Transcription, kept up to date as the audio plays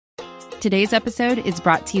Today's episode is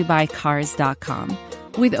brought to you by Cars.com.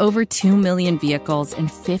 With over 2 million vehicles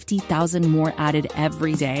and 50,000 more added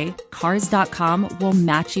every day, Cars.com will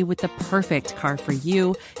match you with the perfect car for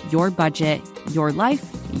you, your budget, your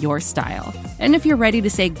life, your style. And if you're ready to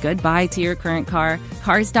say goodbye to your current car,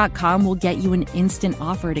 Cars.com will get you an instant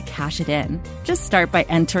offer to cash it in. Just start by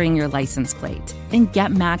entering your license plate and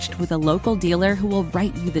get matched with a local dealer who will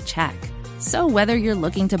write you the check. So whether you're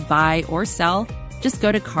looking to buy or sell, just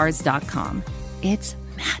go to Cars.com. It's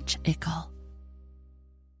magical.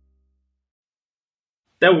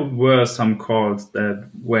 There were some calls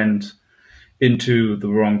that went into the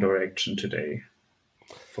wrong direction today,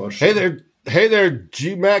 for sure. Hey there,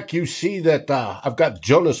 G-Mac. You see that I've got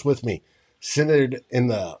Jonas with me, centered in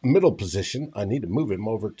the middle position. I need to move him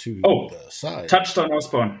over to the side. Touchdown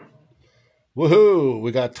Osborne. Woohoo!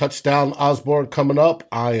 We got touchdown Osborne coming up.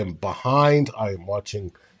 I am behind. I am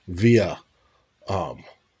watching via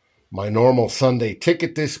my normal Sunday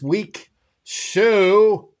ticket this week.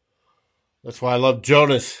 So that's why I love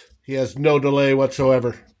Jonas. He has no delay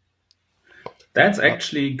whatsoever. That's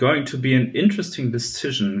actually going to be an interesting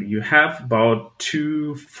decision. You have about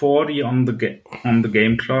 2:40 on the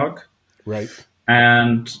game clock, right?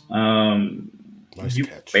 And nice you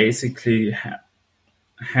catch. basically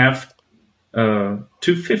have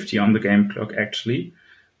 2:50 on the game clock. Actually,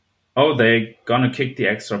 they're gonna kick the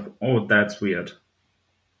extra. Oh, that's weird.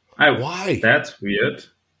 Why? That's weird.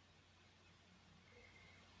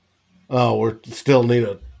 Oh, we still need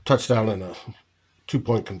a touchdown and a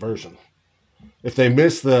 2-point conversion. If they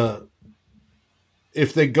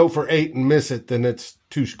go for 8 and miss it, then it's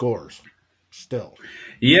 2 scores still.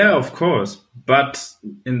 Yeah, of course. But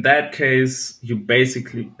in that case, you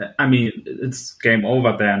basically, it's game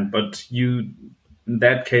over then, but you, in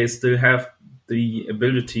that case, still have the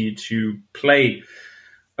ability to play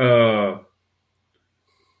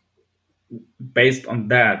based on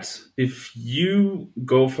that. If you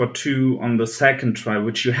go for 2 on the second try,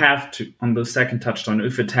 which you have to on the second touchdown,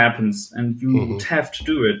 if it happens, and you would have to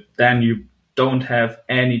do it, then you don't have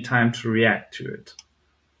any time to react to it.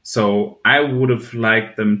 So I would have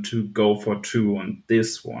liked them to go for 2 on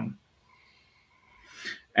this one.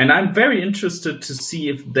 And I'm very interested to see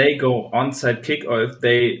if they go onside kick or if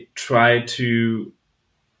they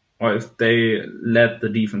let the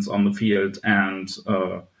defense on the field and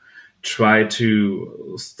try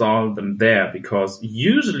to stall them there, because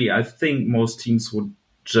usually I think most teams would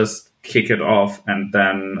just kick it off and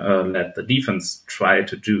then let the defense try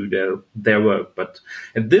to do their work. But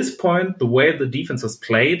at this point, the way the defense has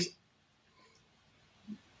played,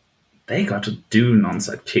 they got to do an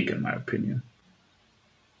onside kick, in my opinion.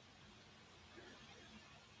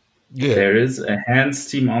 Yeah. There is a hands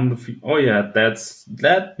team on the field. Oh yeah,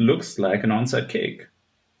 that looks like an onside kick.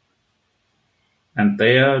 And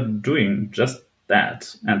they are doing just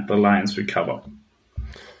that, and the Lions recover.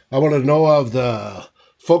 I want to know of the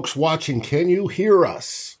folks watching, can you hear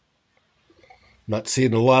us? Not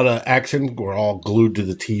seeing a lot of action. We're all glued to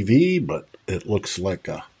the TV, but it looks like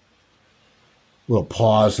a little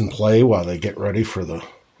pause and play while they get ready for the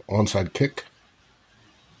onside kick.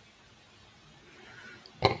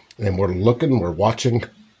 And we're watching.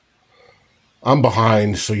 I'm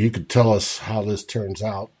behind, so you could tell us how this turns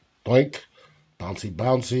out. Blink.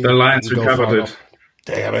 Bouncy. The Lions recovered it.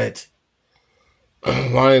 Damn it.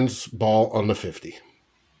 Lions ball on the 50.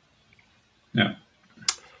 Yeah.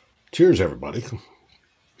 Cheers, everybody.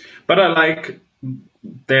 But I like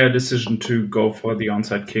their decision to go for the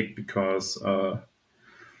onside kick, because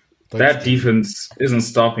that defense isn't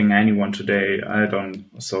stopping anyone today.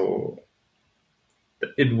 So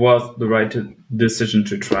it was the right decision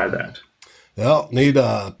to try that. Well, need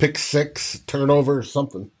a pick 6, turnover,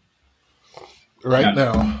 something.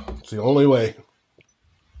 Now. It's the only way.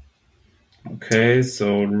 Okay,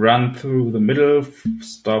 so run through the middle,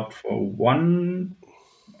 stop for 1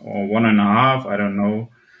 or 1.5, I don't know,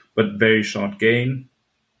 but very short gain.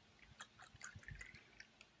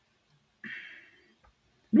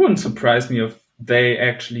 It wouldn't surprise me if they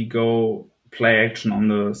actually go play action on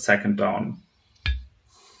the second down.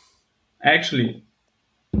 Actually,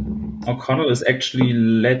 O'Connell is actually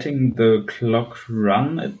letting the clock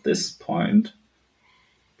run at this point,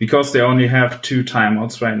 because they only have 2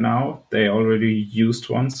 timeouts right now. They already used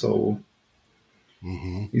one, so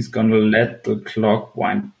he's going to let the clock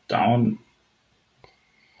wind down.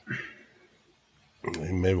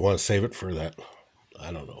 You maybe want to save it for that.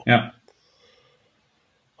 I don't know. Yeah.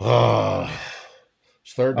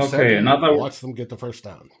 It's 3rd and 7. Watch them get the first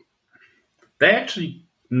down. They actually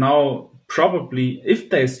now probably, if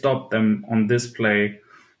they stop them on this play,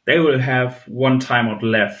 they will have one timeout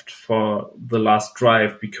left for the last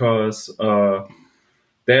drive because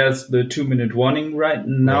there's the 2-minute warning right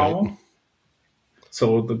now. Right.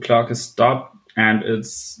 So the clock is stopped and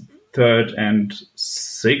it's 3rd and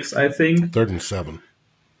 6, I think. 3rd and 7,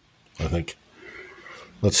 I think.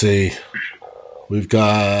 Let's see. We've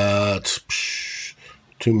got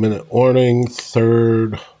 2-minute warning,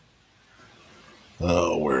 3rd.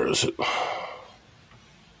 Oh, where is it?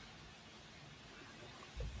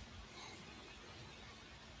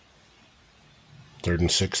 Third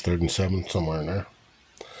and 6, 3rd and 7, somewhere in there.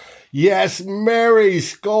 Yes, Mary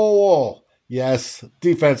Skowal. Yes,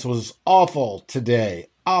 defense was awful today.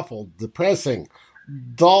 Awful, depressing.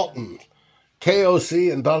 Dalton,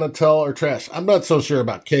 KOC, and Donatel are trash. I'm not so sure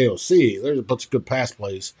about KOC. There's a bunch of good pass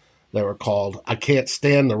plays that were called. I can't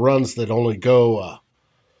stand the runs that only go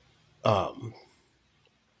a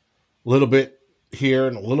little bit here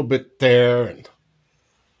and a little bit there, and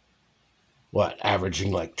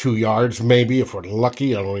averaging like 2 yards maybe if we're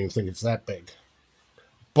lucky. I don't even think it's that big.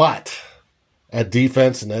 But at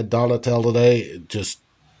defense and at Donatel today, just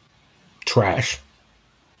trash.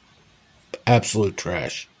 Absolute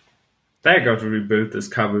trash. They got to rebuild this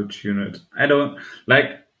coverage unit. I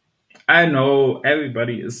know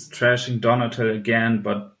everybody is trashing Donatel again,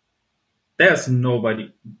 but there's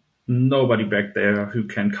nobody back there who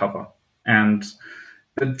can cover. And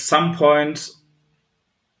at some point,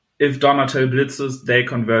 if Donatel blitzes, they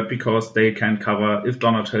convert because they can cover. If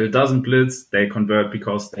Donatel doesn't blitz, they convert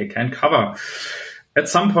because they can cover. At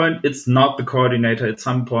some point, it's not the coordinator. At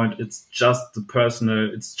some point, it's just the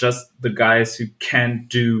personnel. It's just the guys who can't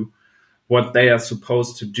do what they are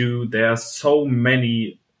supposed to do. There are so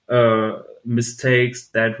many mistakes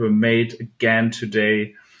that were made again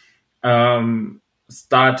today,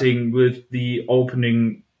 starting with the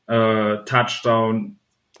opening touchdown,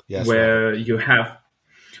 yes, where you have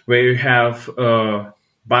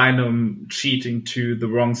Bynum cheating to the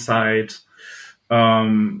wrong side.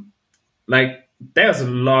 There's a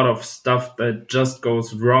lot of stuff that just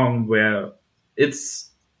goes wrong where it's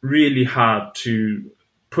really hard to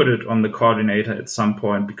put it on the coordinator at some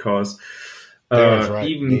point because right.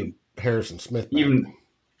 even Harrison Smith,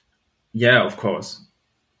 yeah, of course,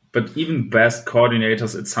 but even best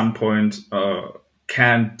coordinators at some point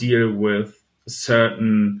can't deal with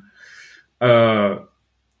certain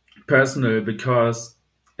personnel, because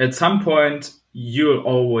at some point you'll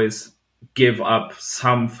always give up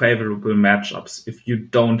some favorable matchups if you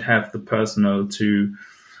don't have the personnel to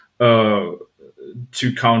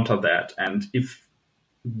counter that. And if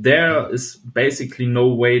there is basically no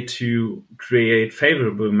way to create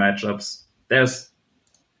favorable matchups, there's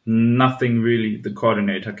nothing really the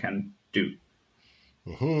coordinator can do.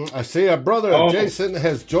 Mm-hmm. I see our brother Jason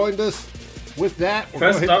has joined us. With that,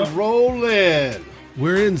 we're going to roll in.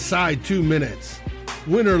 We're inside 2 minutes.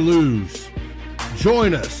 Win or lose.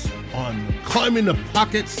 Join us on Climbing the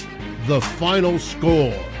Pockets, the final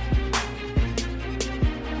score.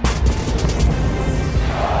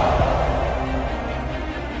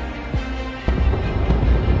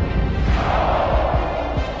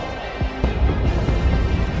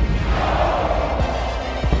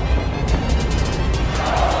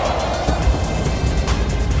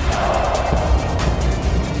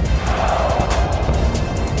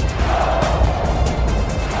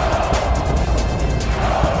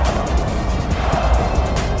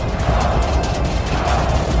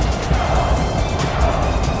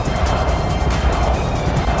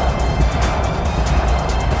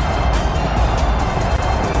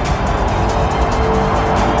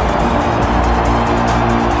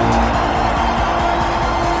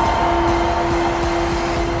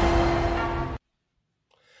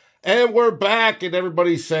 And we're back, and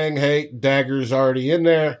everybody's saying, hey, Dagger's already in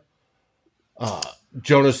there.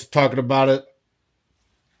 Jonas talking about it.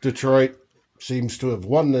 Detroit seems to have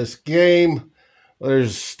won this game.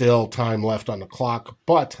 There's still time left on the clock,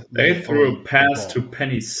 but they threw a pass to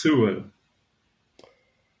Penny Sewell,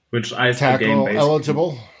 which iced the game, basically.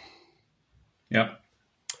 Eligible. Yep.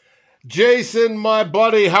 Jason, my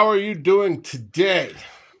buddy, how are you doing today?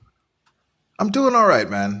 I'm doing all right,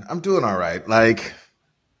 man. I'm doing all right. Like,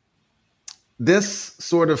 this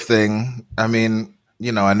sort of thing, I mean,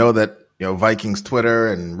 I know that, Vikings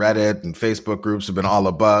Twitter and Reddit and Facebook groups have been all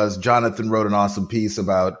abuzz. Jonathan wrote an awesome piece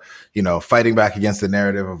about, fighting back against the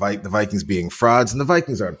narrative of the Vikings being frauds. And the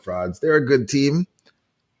Vikings aren't frauds. They're a good team.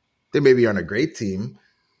 They maybe aren't a great team.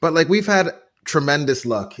 But, we've had tremendous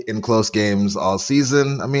luck in close games all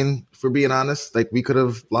season. I mean, if we're being honest, we could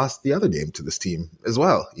have lost the other game to this team as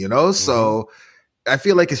well, Mm-hmm. So I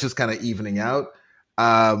feel like it's just kind of evening out.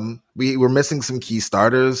 We were missing some key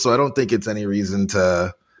starters, so I don't think it's any reason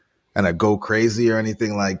to and go crazy or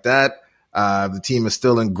anything like that. The team is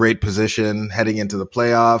still in great position heading into the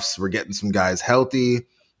playoffs. We're getting some guys healthy.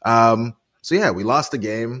 So yeah, we lost the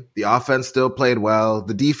game. The offense still played well.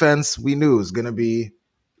 The defense we knew was going to be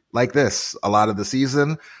like this a lot of the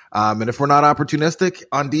season. And if we're not opportunistic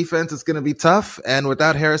on defense, it's going to be tough. And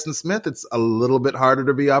without Harrison Smith, it's a little bit harder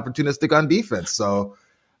to be opportunistic on defense. So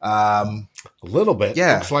a little bit.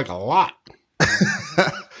 Yeah. Looks like a lot.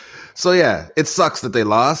 So yeah, it sucks that they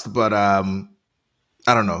lost, but I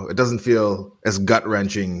don't know. It doesn't feel as gut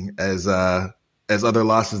wrenching as other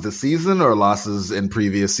losses this season or losses in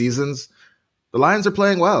previous seasons. The Lions are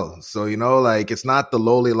playing well, so it's not the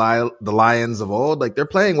lowly the Lions of old. Like, they're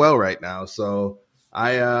playing well right now. So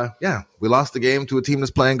we lost the game to a team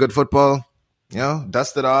that's playing good football.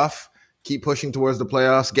 Dust it off, keep pushing towards the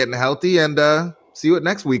playoffs, getting healthy, and see what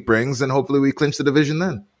next week brings, and hopefully we clinch the division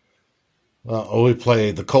then. We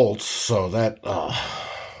play the Colts, so that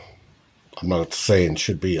I'm not saying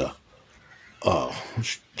should be a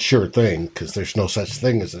sure thing, because there's no such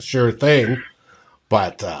thing as a sure thing.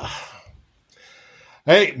 But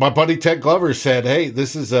hey, my buddy Ted Glover said, hey,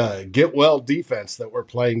 this is a get well defense that we're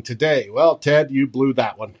playing today. Well, Ted, you blew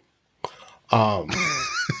that one.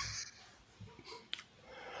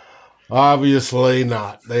 Obviously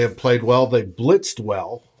not. They have played well. They blitzed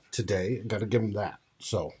well today. Got to give them that.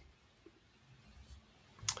 So,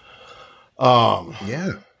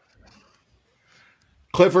 yeah.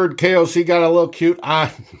 Clifford KOC got a little cute. I'm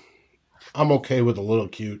okay with a little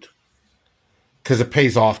cute because it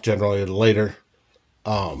pays off generally later.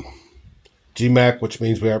 GMAC, which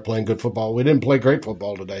means we are playing good football. We didn't play great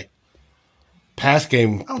football today. Pass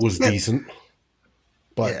game was decent.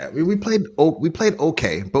 But yeah, we played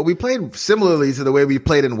okay, but we played similarly to the way we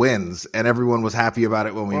played in wins, and everyone was happy about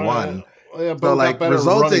it when we won. Yeah, but we got better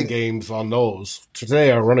running games on those.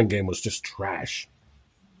 Today, our running game was just trash.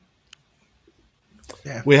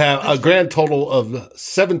 Yeah, we have a grand total of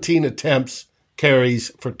 17 attempts,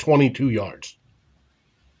 carries for 22 yards.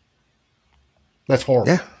 That's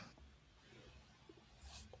horrible. Yeah,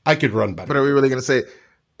 I could run better. But are we really going to say?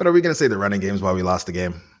 But are we going to say the running game's why we lost the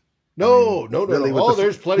game? No.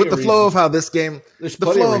 There's plenty. With the flow of how this game,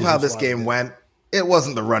 went, it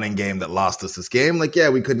wasn't the running game that lost us this game. Like, yeah,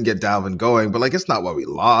 we couldn't get Dalvin going, but it's not what we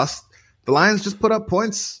lost. The Lions just put up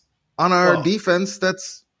points on our defense.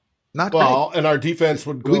 That's not great. And our defense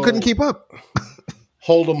would go. We couldn't keep up.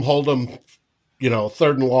 hold them.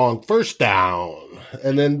 Third and long, first down,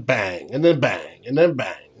 and then bang, and then bang, and then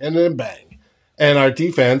bang, and then bang, and our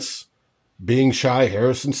defense. Being shy,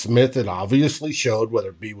 Harrison Smith, it obviously showed, whether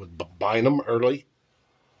it be with Bynum early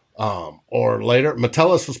or later.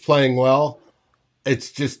 Metellus was playing well.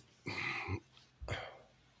 It's just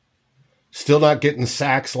still not getting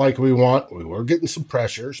sacks like we want. We were getting some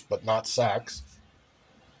pressures, but not sacks.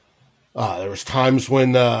 There was times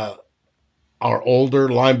when our older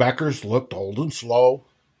linebackers looked old and slow.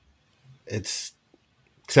 It's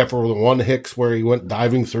except for the one Hicks where he went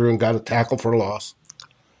diving through and got a tackle for a loss.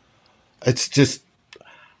 It's just,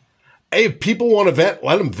 hey, if people want to vent,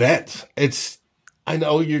 let them vent. I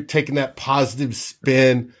know you're taking that positive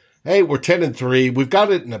spin. Hey, we're 10-3. We've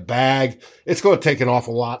got it in the bag. It's going to take an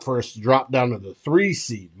awful lot for us to drop down to the 3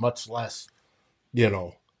 seed, much less,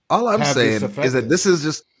 All I'm saying is that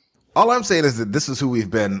this is who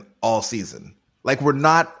we've been all season. Like, we're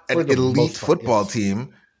not an elite football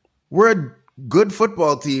team. We're a good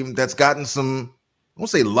football team that's gotten some, I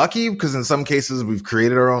won't say lucky, because in some cases we've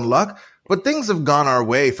created our own luck, but things have gone our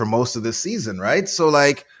way for most of this season, right? So,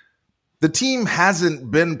 the team hasn't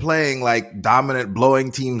been playing dominant,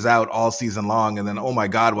 blowing teams out all season long, and then, oh my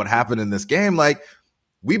God, what happened in this game?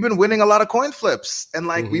 We've been winning a lot of coin flips, and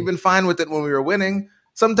we've been fine with it when we were winning.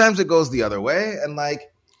 Sometimes it goes the other way, and I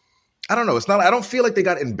don't know. I don't feel like they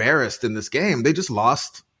got embarrassed in this game. They just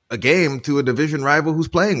lost a game to a division rival who's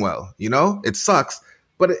playing well. It sucks.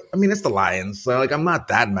 But it's the Lions. So, I'm not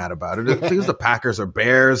that mad about it. If it was the Packers or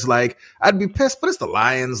Bears, I'd be pissed. But it's the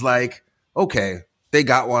Lions. Okay, they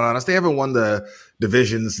got one on us. They haven't won the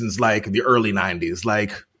division since the early 90s.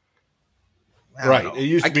 Right. It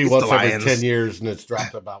used to be once every 10 years, and it's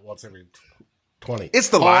dropped about once every 20. It's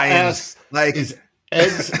the Lions. Is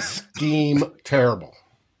Ed's scheme terrible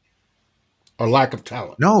or lack of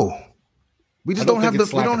talent? No, we just don't have the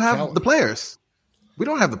players. We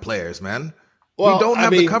don't have the players, man. Well, we don't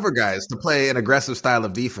have the cover guys to play an aggressive style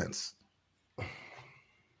of defense.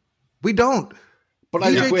 We don't. But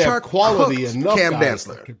I think we have quality enough Cam guys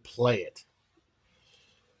that could play it.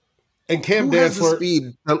 And Cam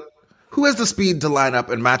Dantzler, who has the speed to line up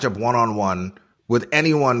and match up one-on-one with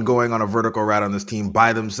anyone going on a vertical route on this team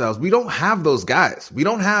by themselves? We don't have those guys. We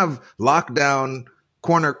don't have lockdown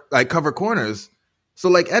cover corners. So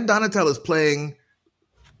like Ed Donatel is playing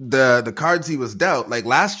the cards he was dealt. Like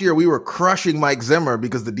last year we were crushing Mike Zimmer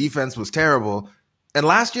because the defense was terrible. And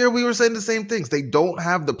last year we were saying the same things. They don't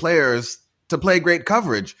have the players to play great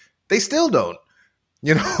coverage. They still don't.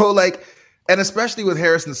 Like, and especially with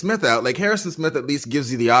Harrison Smith out, like Harrison Smith at least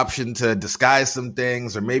gives you the option to disguise some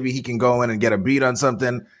things, or maybe he can go in and get a beat on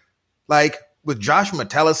something. Like with Josh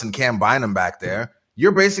Metellus and Cam Bynum back there,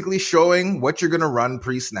 you're basically showing what you're going to run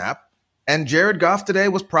pre-snap. And Jared Goff today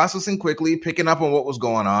was processing quickly, picking up on what was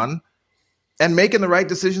going on, and making the right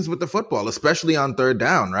decisions with the football, especially on third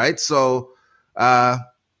down, right? So,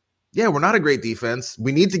 we're not a great defense.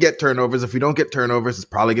 We need to get turnovers. If we don't get turnovers, it's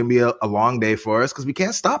probably going to be a long day for us because we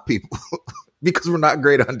can't stop people because we're not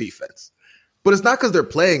great on defense. But it's not because they're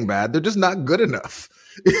playing bad. They're just not good enough.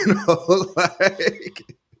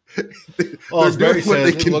 As Barry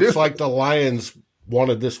says, it looks like the Lions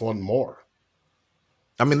wanted this one more.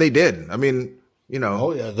 I mean, they did. I mean, they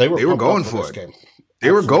were going for it. Game.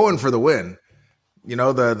 They were going for the win.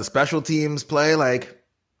 The special teams play, like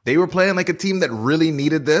they were playing like a team that really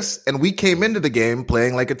needed this. And we came into the game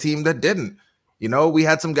playing like a team that didn't. We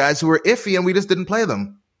had some guys who were iffy and we just didn't play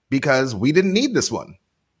them because we didn't need this one.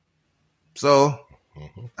 So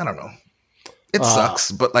I don't know. It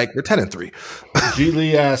sucks, but like we're 10-3. G.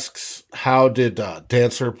 Lee asks, how did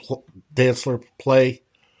Dantzler play?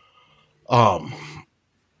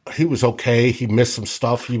 He was okay. He missed some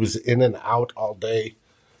stuff. He was in and out all day.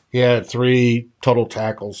 He had 3 total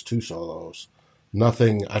tackles, 2 solos.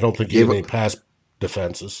 Nothing. I don't think he had any pass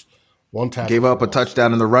defenses. 1 tackle. Gave up a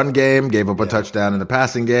touchdown in the run game. Gave up a touchdown in the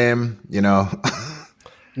passing game.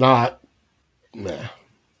 Nah.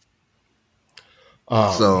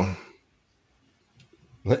 So.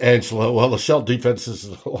 Angela, the Shell defense is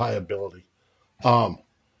a liability.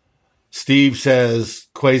 Steve says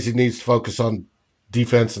Kwesi needs to focus on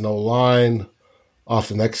defense and O-line off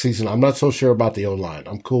the next season. I'm not so sure about the O-line.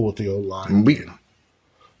 I'm cool with the O-line,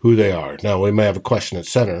 who they are. Now, we may have a question at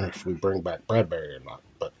center if we bring back Bradbury or not.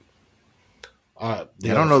 But I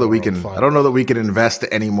don't know that we can. I don't know that we can invest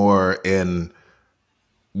any more in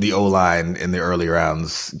the O-line in the early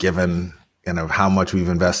rounds, given how much we've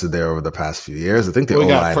invested there over the past few years. I think the O-line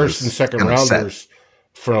got first and second rounders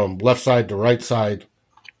from left side to right side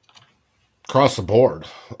across the board.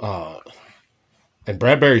 And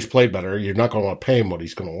Bradbury's played better. You're not going to want to pay him what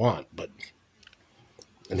he's going to want,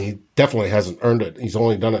 and he definitely hasn't earned it. He's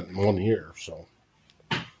only done it in 1 year. So,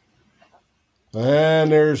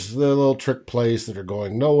 and there's the little trick plays that are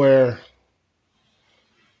going nowhere.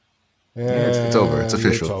 It's over. It's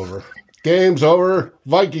official. It's over. Game's over.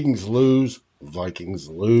 Vikings lose. Vikings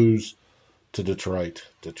lose to Detroit.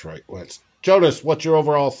 Detroit wins. Jonas, what's your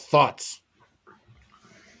overall thoughts?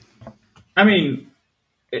 I mean,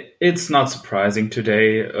 it's not surprising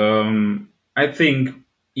today. I think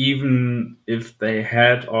even if they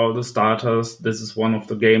had all the starters, this is one of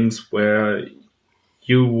the games where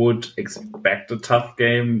you would expect a tough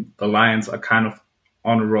game. The Lions are kind of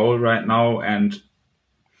on a roll right now, and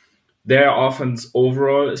their offense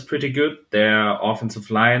overall is pretty good. Their offensive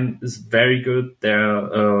line is very good. Their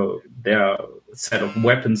set of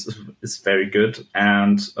weapons is very good,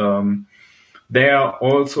 and they are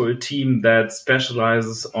also a team that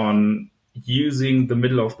specializes on using the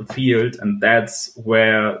middle of the field, and that's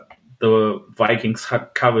where the Vikings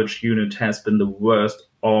coverage unit has been the worst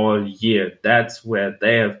all year. That's where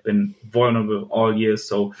they have been vulnerable all year.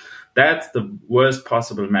 So that's the worst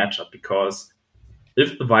possible matchup, because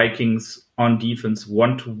if the Vikings on defense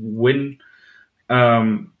want to win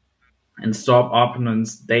and stop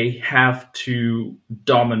opponents, they have to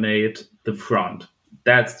dominate the front.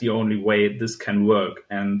 That's the only way this can work.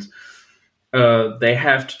 And they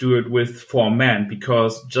have to do it with 4 men,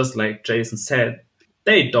 because just like Jason said,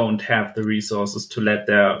 they don't have the resources to let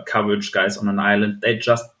their coverage guys on an island. They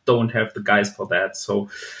just don't have the guys for that. So,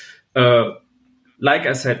 like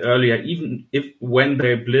I said earlier, even if when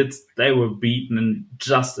they blitzed, they were beaten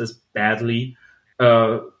just as badly,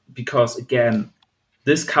 because again,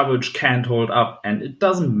 this coverage can't hold up, and it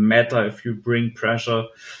doesn't matter if you bring pressure.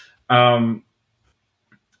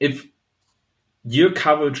 If your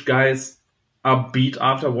coverage guys are beat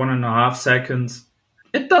after 1.5 seconds,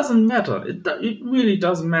 it doesn't matter. It really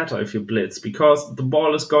doesn't matter if you blitz, because the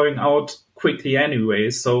ball is going out quickly anyway.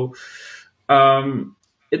 So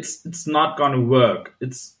it's not going to work.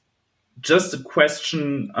 It's just a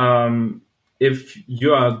question if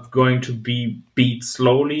you are going to be beat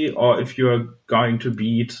slowly, or if you are going to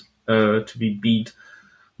be beat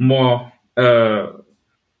more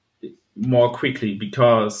quickly,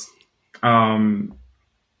 because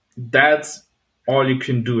that's all you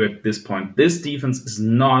can do at this point. This defense is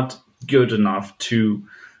not good enough to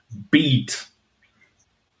beat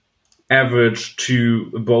average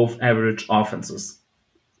to above average offenses.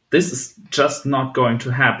 This is just not going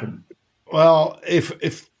to happen. Well,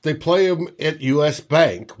 if they play them at U.S.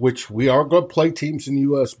 Bank, which we are going to play teams in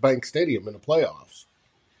U.S. Bank Stadium in the playoffs,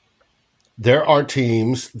 there are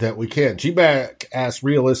teams that we can. G-Back asked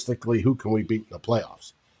realistically, who can we beat in the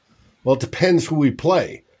playoffs? Well, it depends who we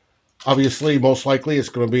play. Obviously, most likely it's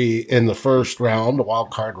going to be in the first round, the wild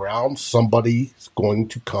card round. Somebody's going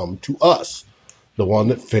to come to us. The one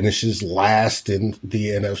that finishes last in the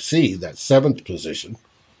NFC, that 7th position.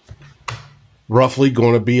 Roughly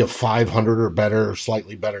going to be a 500 or better,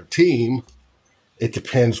 slightly better team. It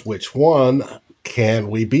depends which one. Can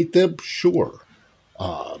we beat them? Sure.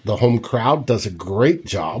 The home crowd does a great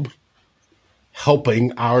job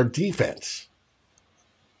helping our defense.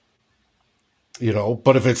 You know,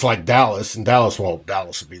 but if it's like Dallas, and Dallas will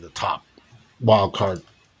be the top wild card.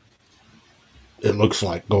 It looks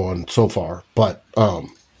like going so far, but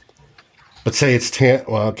say it's it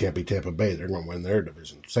can't be Tampa Bay. They're going to win their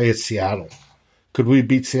division. Say it's Seattle. Could we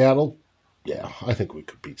beat Seattle? Yeah, I think we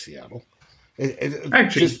could beat Seattle.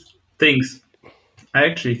 I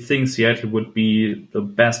actually think Seattle would be the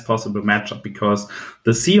best possible matchup because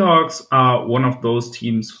the Seahawks are one of those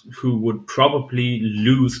teams who would probably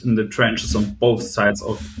lose in the trenches on both sides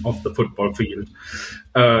of the football field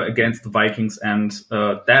against the Vikings. And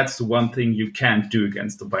that's the one thing you can't do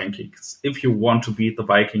against the Vikings. If you want to beat the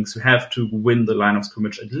Vikings, you have to win the line of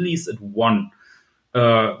scrimmage at least at one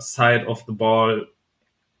side of the ball.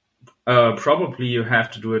 Probably you have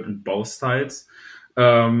to do it on both sides.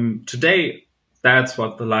 Today, that's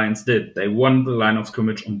what the Lions did. They won the line of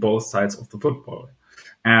scrimmage on both sides of the football.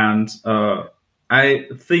 And I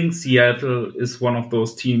think Seattle is one of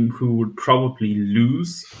those teams who would probably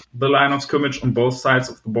lose the line of scrimmage on both sides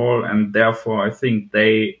of the ball. And therefore, I think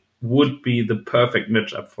they would be the perfect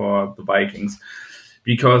matchup for the Vikings.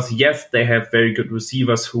 Because, yes, they have very good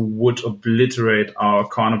receivers who would obliterate our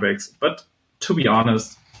cornerbacks. But to be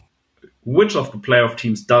honest, which of the playoff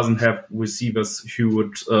teams doesn't have receivers who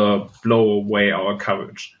would blow away our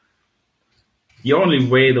coverage? The only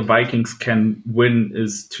way the Vikings can win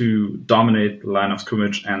is to dominate the line of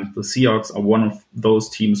scrimmage, and the Seahawks are one of those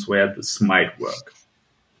teams where this might work.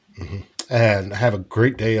 Mm-hmm. And have a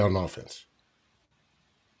great day on offense.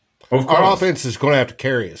 Of course. Our offense is going to have to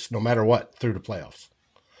carry us no matter what through the playoffs.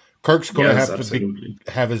 Kirk's going to have to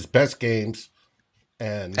have his best games.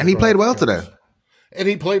 And he played well today. And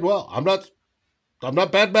he played well. I'm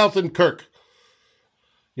not bad-mouthing Kirk.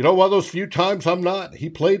 You know, one of those few times I'm not. He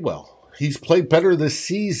played well. He's played better this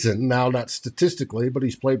season. Now, not statistically, but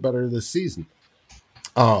he's played better this season.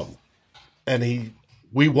 And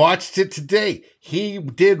we watched it today. He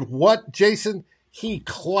did what, Jason? He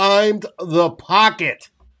climbed the pocket.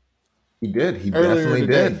 He did. He definitely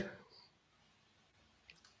did.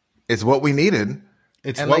 It's what we needed.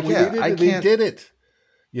 It's and what we needed, and he did it.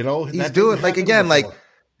 You know, he's doing again, before.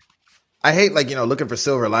 I hate looking for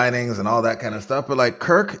silver linings and all that kind of stuff, but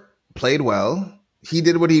Kirk played well. He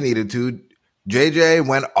did what he needed to. JJ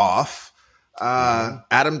went off.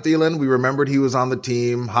 Adam Thielen, we remembered he was on the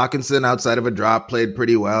team. Hawkinson, outside of a drop, played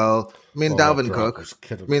pretty well. I mean, Dalvin Cook.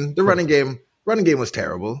 The running game was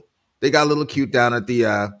terrible. They got a little cute down at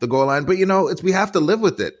the goal line, but we have to live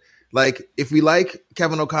with it. If we like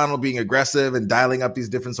Kevin O'Connell being aggressive and dialing up these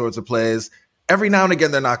different sorts of plays, every now and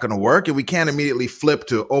again, they're not going to work, and we can't immediately flip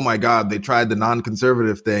to, oh my God, they tried the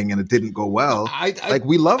non-conservative thing and it didn't go well.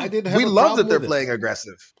 We love that they're playing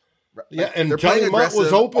aggressive. Yeah, and Johnny Mutt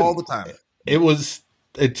was open all the time.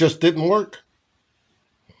 It just didn't work.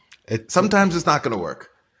 Sometimes it's not going to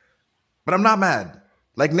work, but I'm not mad.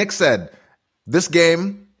 Like Nick said,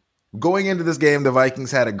 going into this game, the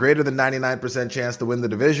Vikings had a greater than 99% chance to win the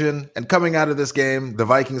division. And coming out of this game, the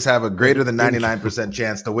Vikings have a greater than 99%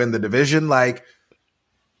 chance to win the division.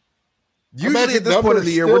 Usually at this point of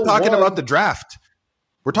the year, we're talking about the draft.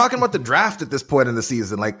 We're talking about the draft at this point in the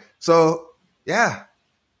season. Yeah.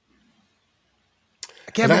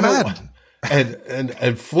 I can't be mad.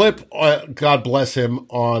 And Flip, God bless him,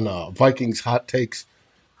 on Vikings Hot Takes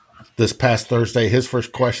this past Thursday, his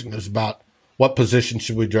first question is about what position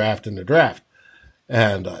should we draft in the draft?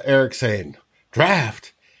 And Eric saying,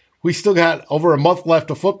 draft? We still got over a month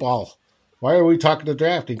left of football. Why are we talking to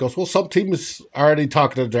draft? He goes, well, some teams are already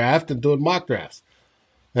talking to draft and doing mock drafts.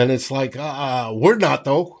 And it's we're not,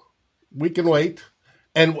 though. We can wait.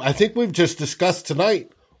 And I think we've just discussed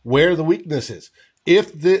tonight where the weakness is.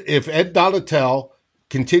 If Ed Donatel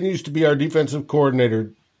continues to be our defensive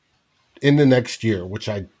coordinator in the next year, which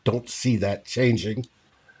I don't see that changing,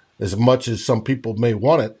 as much as some people may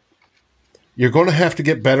want it, you're going to have to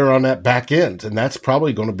get better on that back end, and that's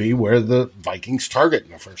probably going to be where the Vikings target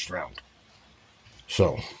in the first round.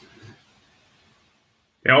 So,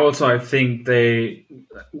 yeah, also I think they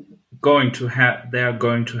are going to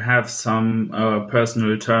have some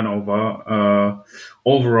personal turnover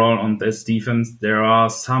overall on this defense. There are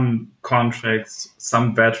some contracts,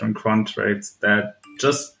 some veteran contracts that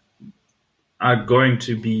just are going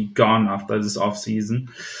to be gone after this offseason.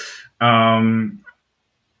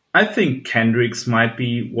 I think Kendricks might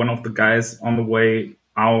be one of the guys on the way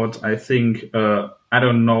out. I think I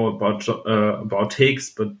don't know about Hicks,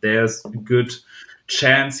 but there's a good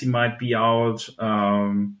chance he might be out.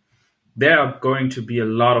 There are going to be a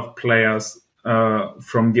lot of players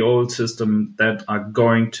from the old system that are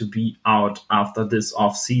going to be out after this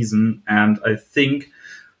offseason, and I think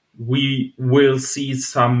we will see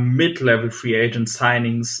some mid-level free agent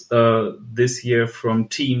signings this year from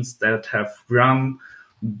teams that have run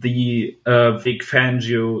the Vic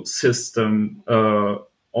Fangio system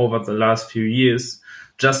over the last few years,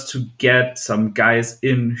 just to get some guys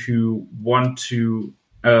in who want to,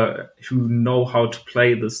 who know how to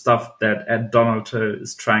play the stuff that Ed Donatel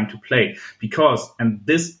is trying to play. Because, and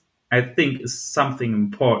this I think is something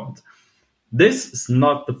important, this is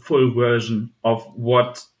not the full version of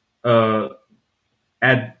what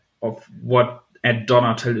Ed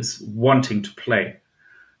Donatel is wanting to play.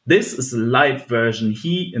 This is a light version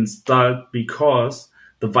he installed because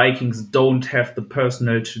the Vikings don't have the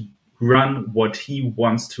personnel to run what he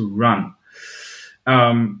wants to run.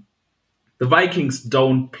 The Vikings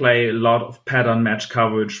don't play a lot of pattern match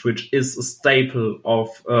coverage, which is a staple of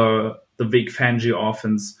the Vic Fangio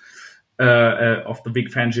offense, of the Vic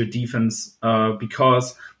Fangio defense,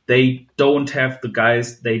 because they don't have the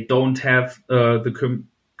guys, they don't have the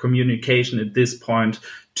communication at this point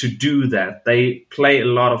to do that. They play a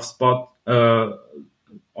lot of spot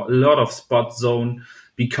zone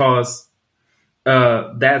because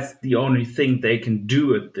that's the only thing they can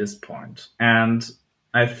do at this point. And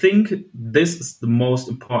I think this is the most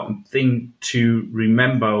important thing to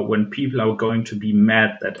remember when people are going to be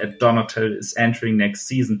mad that Ed Donatel is entering next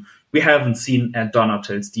season. We haven't seen Ed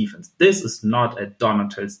Donatel's defense. This is not Ed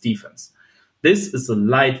Donatel's defense. This is a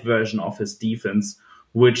light version of his defense,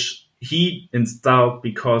 which he installed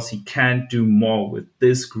because he can't do more with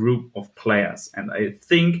this group of players. And I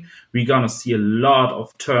think we're going to see a lot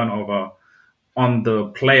of turnover on the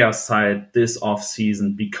player side this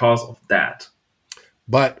offseason because of that.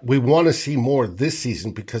 But we want to see more this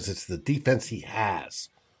season because it's the defense he has,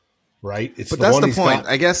 right? It's but the that's one the he's point,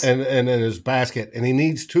 got I guess. And in his basket, and he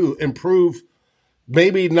needs to improve.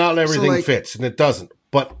 Maybe not everything fits, and it doesn't.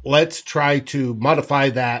 But let's try to modify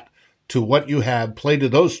that to what you have, play to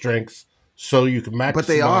those strengths, so you can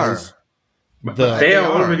maximize. But they are. They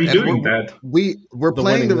are already doing that. We're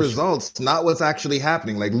playing the results, not what's actually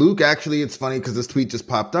happening. Like Luke, actually, it's funny because this tweet just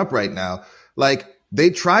popped up right now. Like they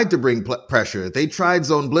tried to bring pressure. They tried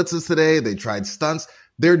zone blitzes today. They tried stunts.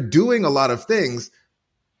 They're doing a lot of things.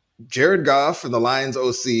 Jared Goff and the Lions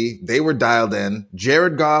OC, they were dialed in.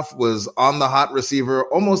 Jared Goff was on the hot receiver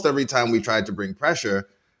almost every time we tried to bring pressure.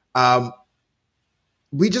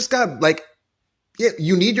 We just got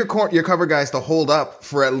you need your cover guys to hold up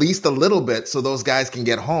for at least a little bit so those guys can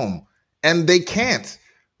get home. And they can't,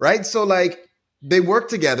 right? So they work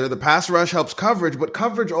together. The pass rush helps coverage, but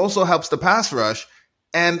coverage also helps the pass rush.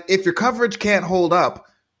 And if your coverage can't hold up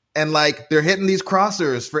and they're hitting these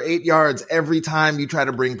crossers for 8 yards every time you try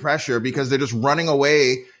to bring pressure because they're just running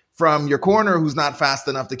away from your corner who's not fast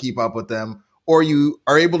enough to keep up with them, or you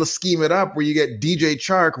are able to scheme it up where you get DJ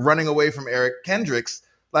Chark running away from Eric Kendricks,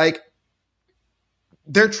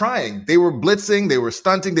 they're trying. They were blitzing, they were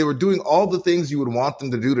stunting, they were doing all the things you would want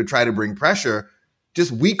them to do to try to bring pressure.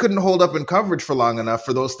 Just we couldn't hold up in coverage for long enough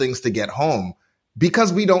for those things to get home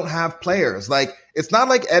because we don't have players. It's not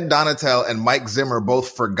like Ed Donatel and Mike Zimmer both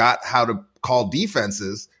forgot how to call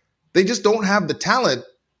defenses. They just don't have the talent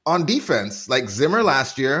on defense. Zimmer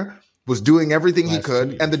last year was doing everything he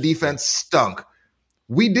could, and the defense stunk.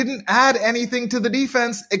 We didn't add anything to the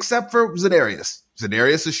defense except for Za'Darius.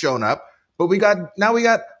 Za'Darius has shown up, but we got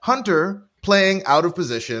Hunter playing out of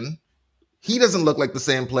position. He doesn't look like the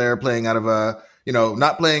same player playing out of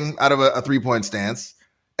not playing out of a 3-point stance.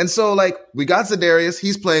 And so, we got Za'Darius.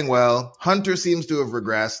 He's playing well. Hunter seems to have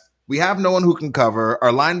regressed. We have no one who can cover.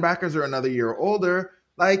 Our linebackers are another year older.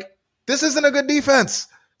 This isn't a good defense.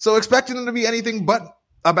 So expecting them to be anything but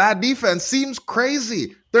a bad defense seems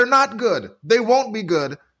crazy. They're not good. They won't be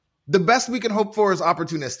good. The best we can hope for is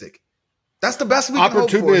opportunistic. That's the best we can hope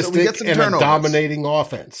for. So we get some and turnovers. A dominating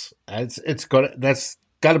offense. That's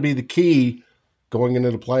got to be the key going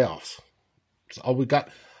into the playoffs. That's all we got.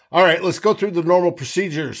 All right, let's go through the normal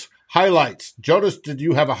procedures. Highlights. Jonas, did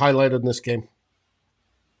you have a highlight in this game?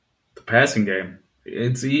 The passing game.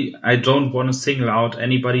 I don't want to single out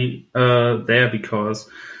anybody there because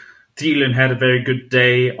Thielen had a very good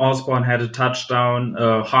day. Osborne had a touchdown.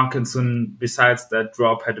 Hawkinson, besides that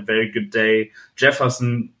drop, had a very good day.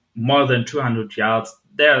 Jefferson, more than 200 yards.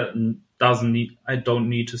 I don't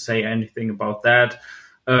need to say anything about that.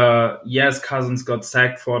 Yes, Cousins got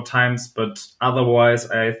sacked 4 times, but otherwise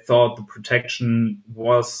I thought the protection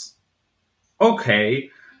was okay.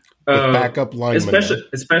 Backup lineman.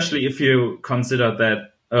 Especially if you consider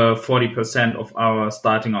that 40% of our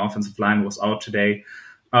starting offensive line was out today.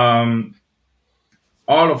 All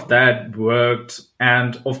of that worked.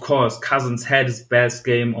 And of course, Cousins had his best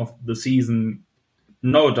game of the season,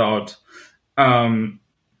 no doubt.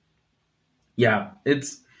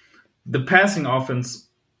 It's the passing offense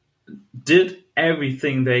did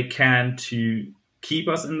everything they can to keep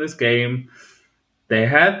us in this game. They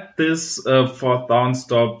had this 4th down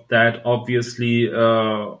stop that obviously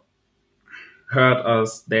hurt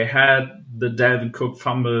us. They had the Dalvin Cook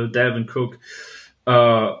fumble. Dalvin Cook,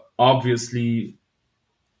 obviously,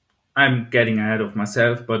 I'm getting ahead of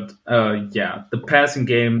myself, but the passing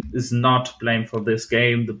game is not to blame for this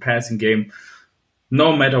game. The passing game,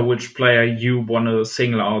 no matter which player you want to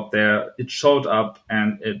single out there, it showed up,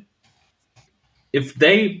 and if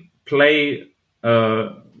they play,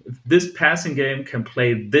 if this passing game can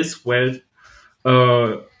play this well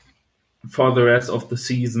for the rest of the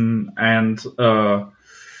season, and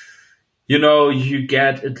you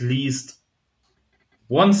get at least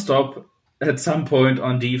one stop at some point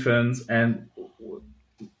on defense, and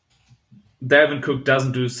Dalvin Cook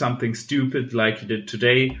doesn't do something stupid like he did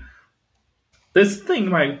today, this thing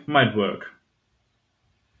might work.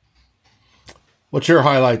 What's your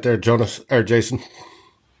highlight there, Jonas or Jason?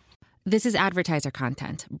 This is advertiser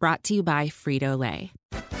content brought to you by Frito-Lay.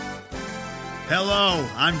 Hello,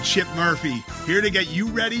 I'm Chip Murphy, here to get you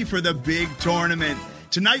ready for the big tournament.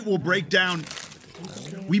 Tonight we'll break down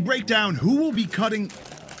who will be cutting...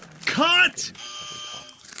 Cut!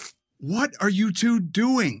 What are you two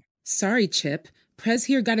doing? Sorry, Chip. Prez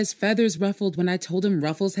here got his feathers ruffled when I told him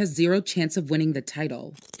Ruffles has 0 chance of winning the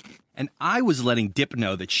title. And I was letting Dip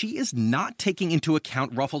know that she is not taking into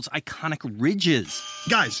account Ruffles' iconic ridges.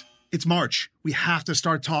 Guys, it's March. We have to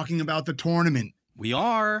start talking about the tournament. We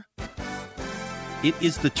are. It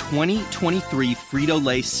is the 2023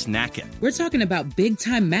 Frito-Lay Snack It. We're talking about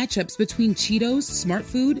big-time matchups between Cheetos, Smart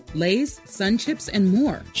Food, Lay's, Sun Chips, and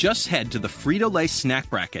more. Just head to the Frito-Lay Snack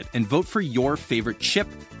Bracket and vote for your favorite chip,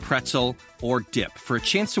 pretzel, or dip for a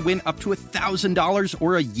chance to win up to $1,000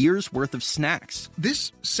 or a year's worth of snacks.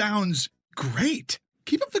 This sounds great.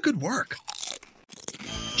 Keep up the good work.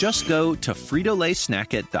 Just go to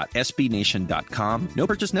fritolaysnackit.sbnation.com. No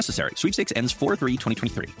purchase necessary. Sweepstakes ends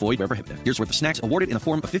 4/3/2023. Void where prohibited. Year's worth of snacks awarded in the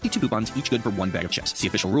form of 52 coupons, each good for 1 bag of chips. See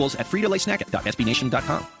official rules at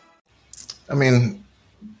fritolaysnackit.sbnation.com. I mean,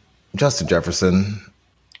 Justin Jefferson.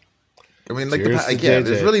 I mean, like,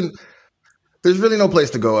 there's really no place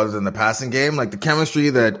to go other than the passing game. Like, the chemistry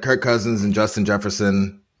that Kirk Cousins and Justin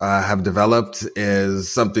Jefferson have developed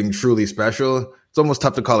is something truly special. It's almost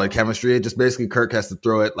tough to call it chemistry. It just basically Kirk has to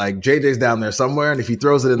throw it. Like, JJ's down there somewhere, and if he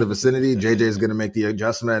throws it in the vicinity, JJ is going to make the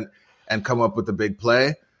adjustment and come up with the big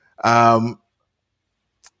play. And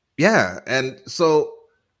so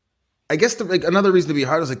I guess another reason to be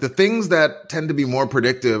hard is like the things that tend to be more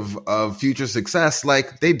predictive of future success.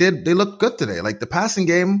 Like they look good today. Like the passing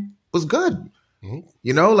game was good.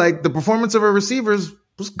 Mm-hmm. Like the performance of our receivers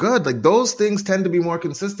was good. Like those things tend to be more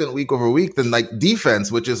consistent week over week than like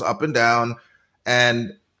defense, which is up and down.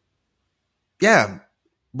 And yeah,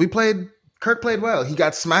 Kirk played well. He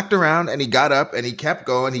got smacked around and he got up and he kept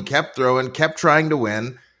going. He kept throwing, kept trying to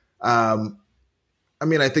win. I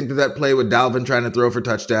think that play with Dalvin trying to throw for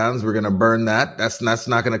touchdowns, we're going to burn that. That's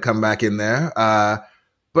not going to come back in there.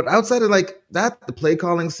 But outside of like that, the play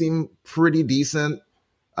calling seemed pretty decent.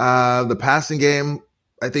 The passing game,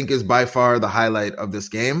 I think, is by far the highlight of this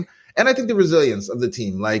game. And I think the resilience of the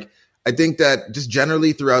team. Like, I think that just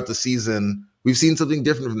generally throughout the season, we've seen something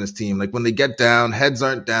different from this team. Like when they get down, heads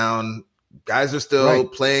aren't down, guys are still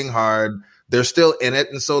playing hard. They're still in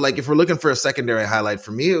it. And so like, if we're looking for a secondary highlight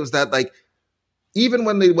for me, it was that like, even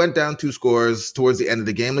when they went down 2 scores towards the end of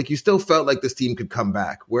the game, like you still felt like this team could come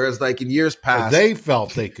back. Whereas like in years past, they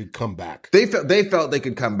felt they could come back. They felt they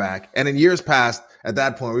could come back. And in years past, at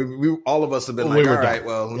that point, we all of us have been all right,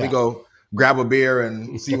 well, let me go grab a beer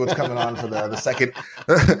and see what's coming on for the second,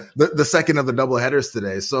 the second of the double headers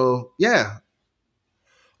today. So yeah.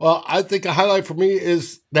 Well, I think a highlight for me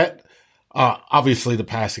is that Obviously, the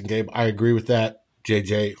passing game, I agree with that.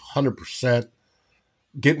 JJ, 100%.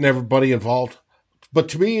 Getting everybody involved. But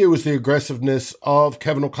to me, it was the aggressiveness of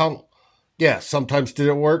Kevin O'Connell. Yeah, sometimes did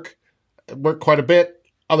it work. It worked quite a bit.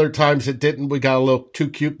 Other times it didn't. We got a little too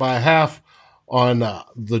cute by a half on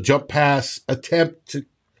the jump pass attempt to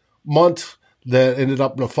Munt that ended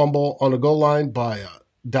up in a fumble on the goal line by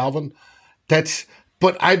Dalvin.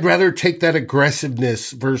 But I'd rather take that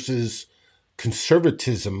aggressiveness versus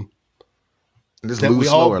conservatism Just lose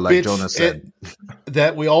slower, like Jonas said.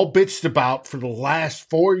 That we all bitched about for the last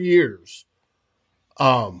 4 years.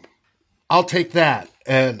 I'll take that.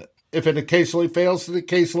 And if it occasionally fails, it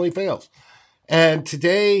occasionally fails. And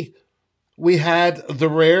today we had the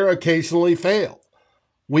rare occasionally fail.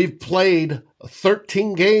 We've played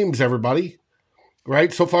 13 games, everybody,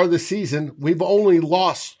 right? So far this season, we've only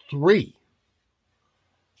lost 3.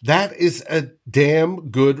 That is a damn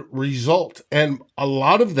good result. And a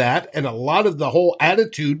lot of that and a lot of the whole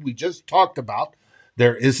attitude we just talked about,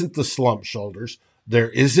 there isn't the slump shoulders. There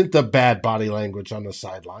isn't the bad body language on the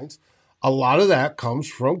sidelines. A lot of that comes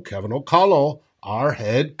from Kevin O'Connell, our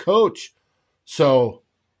head coach. So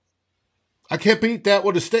I can't beat that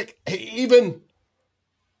with a stick. Even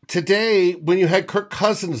today, when you had Kirk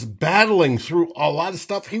Cousins battling through a lot of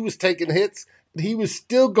stuff, he was taking hits. He was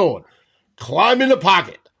still going, climb in the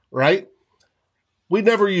pocket. Right? We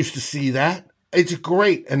never used to see that. It's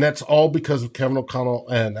great. And that's all because of Kevin O'Connell.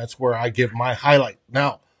 And that's where I give my highlight.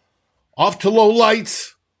 Now, off to low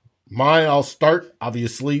lights. I'll start.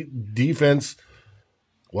 Obviously, defense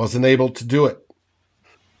wasn't able to do it.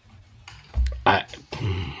 I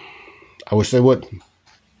wish they would.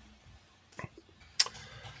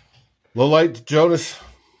 Low light, Jonas.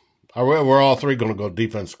 We're all three going to go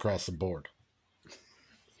defense across the board.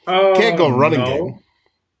 Can't go running game.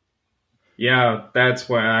 Yeah, that's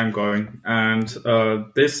where I'm going. And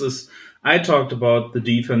I talked about the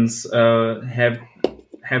defense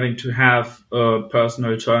having to have a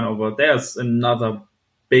personal turnover. There's another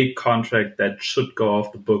big contract that should go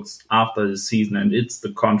off the books after the season, and it's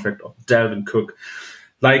the contract of Dalvin Cook.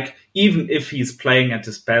 Like, even if he's playing at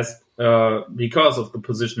his best, because of the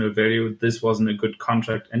positional value, this wasn't a good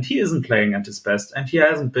contract, and he isn't playing at his best, and he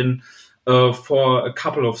hasn't been for a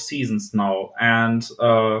couple of seasons now. And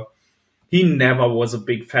he never was a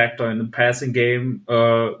big factor in the passing game,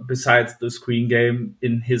 besides the screen game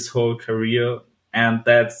in his whole career. And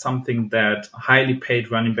that's something that highly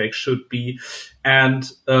paid running back should be. And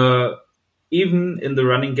even in the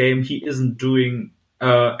running game, he isn't doing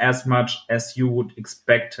as much as you would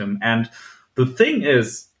expect him. And the thing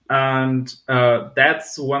is, and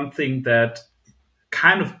that's one thing that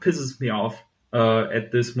kind of pisses me off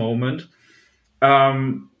at this moment.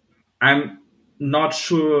 I'm not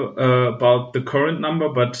sure about the current number,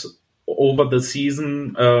 but over the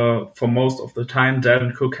season, for most of the time,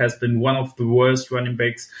 Dalvin Cook has been one of the worst running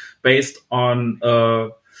backs based on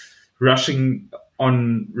rushing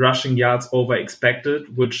yards over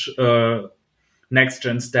expected, which Next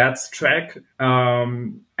Gen Stats track.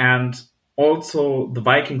 And also the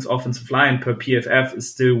Vikings offensive line per PFF is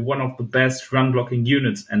still one of the best run blocking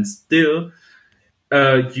units, and still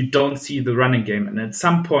you don't see the running game. And at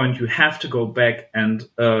some point, you have to go back and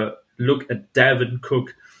look at Dalvin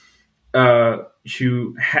Cook,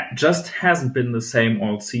 who just hasn't been the same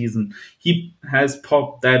all season. He has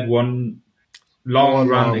popped that one long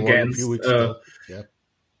run against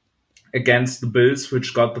the Bills,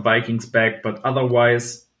 which got the Vikings back. But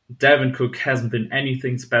otherwise, Dalvin Cook hasn't been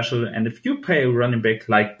anything special. And if you pay a running back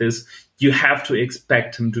like this, you have to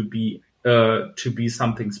expect him to be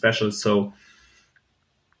something special. So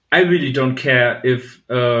I really don't care if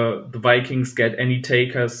the Vikings get any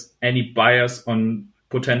takers, any buyers on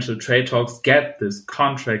potential trade talks, get this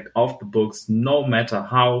contract off the books, no matter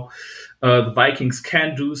how. The Vikings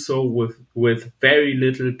can do so with very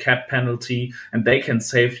little cap penalty, and they can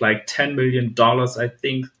save like $10 million, I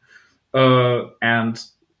think. And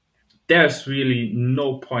there's really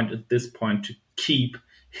no point at this point to keep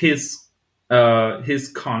his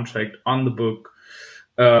contract on the book,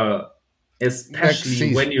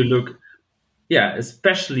 especially when you look,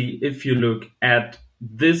 especially if you look at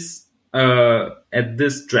this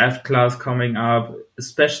draft class coming up,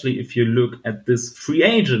 especially if you look at this free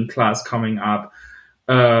agent class coming up,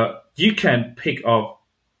 you can pick up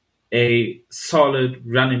a solid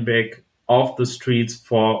running back off the streets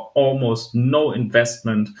for almost no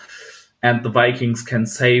investment. And the Vikings can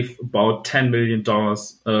save about $10 million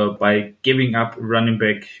by giving up a running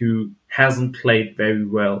back who hasn't played very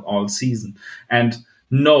well all season. And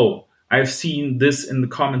no, I've seen this in the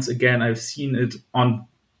comments again. I've seen it on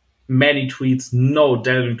many tweets, no,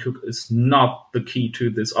 Dalvin Cook is not the key to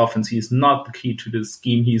this offense. He is not the key to this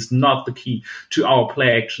scheme. He is not the key to our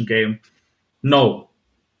play action game. No.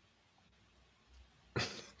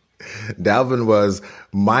 Dalvin was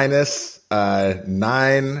minus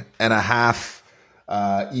 9.5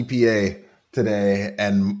 EPA today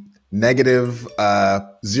and negative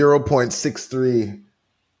 0.63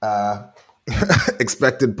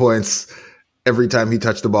 expected points every time he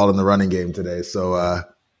touched the ball in the running game today. So,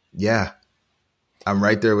 yeah, I'm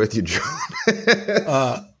right there with you, John.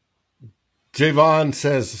 Javon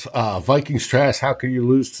says, Vikings trash. How can you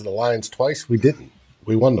lose to the Lions twice? We didn't.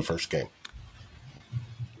 We won the first game.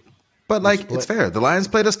 But, it's fair. The Lions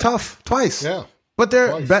played us tough twice. Yeah. But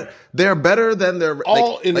they're better than their –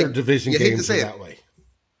 all interdivision games are that way.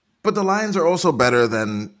 But the Lions are also better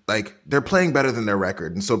than they're playing better than their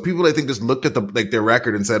record. And so people, I think, just looked at their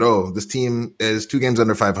record and said, oh, this team is 2 games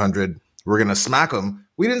under 500. We're going to smack them.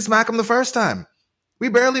 We didn't smack them the first time. We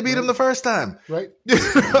barely beat them the first time. Right. Yeah,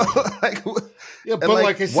 but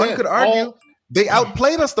like I said, one could argue they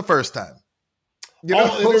outplayed us the first time. All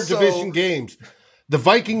interdivision games. The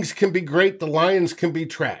Vikings can be great. The Lions can be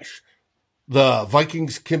trash. The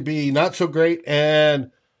Vikings can be not so great,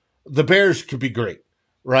 and the Bears could be great.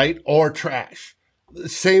 Right? Or trash.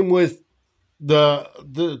 Same with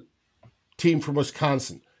the team from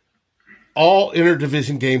Wisconsin. All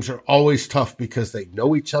interdivision games are always tough because they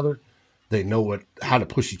know each other. They know how to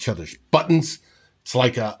push each other's buttons. It's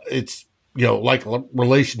like a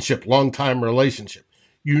relationship, long-time relationship.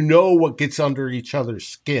 You know what gets under each other's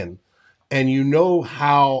skin, and you know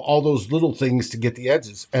how all those little things to get the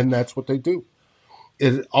edges, and that's what they do.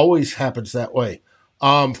 It always happens that way.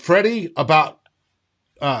 Freddie, about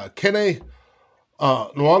Kene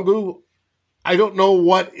Nwangu, I don't know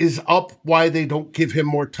what is up, why they don't give him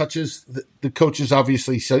more touches. The coaches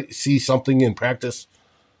obviously see something in practice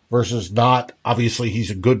versus not. Obviously,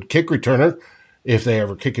 he's a good kick returner. If they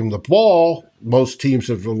ever kick him the ball, most teams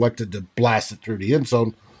have elected to blast it through the end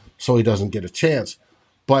zone so he doesn't get a chance.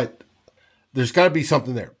 But there's got to be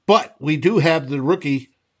something there. But we do have the rookie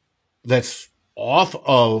that's off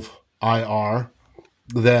of IR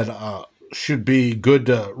that should be good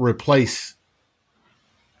to replace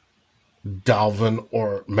Dalvin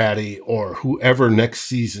or Matty or whoever next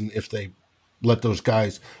season if they let those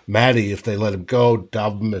guys, Matty if they let him go,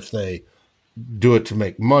 Dalvin if they do it to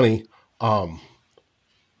make money,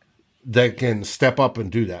 that can step up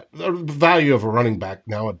and do that. The value of a running back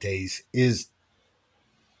nowadays is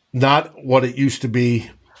not what it used to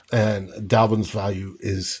be, and Dalvin's value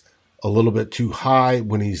is a little bit too high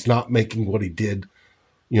when he's not making what he did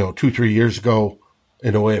 2-3 years ago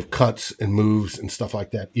in a way of cuts and moves and stuff like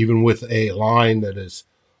that, even with a line that is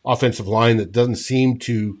offensive line that doesn't seem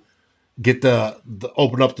to get the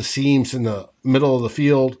open up the seams in the middle of the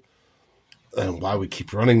field. And why we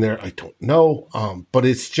keep running there, I don't know. But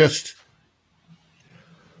it's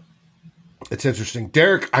interesting.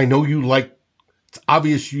 Derek, I know it's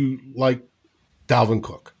obvious you like Dalvin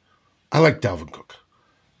Cook. I like Dalvin Cook.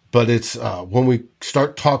 But it's when we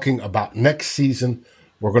start talking about next season,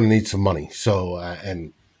 we're going to need some money. So,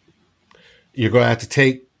 and you're going to have to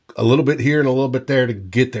take a little bit here and a little bit there to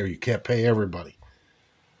get there. You can't pay everybody.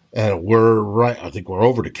 And we're right. I think we're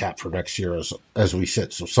over the cap for next year as we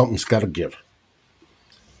said. So something's got to give.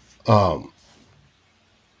 So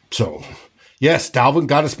yes, Dalvin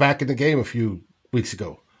got us back in the game a few weeks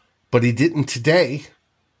ago, but he didn't today.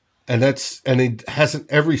 And he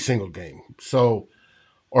hasn't every single game. So,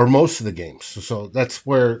 or most of the games. So that's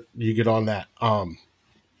where you get on that.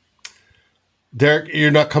 Derek,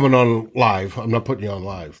 you're not coming on live. I'm not putting you on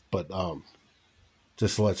live, but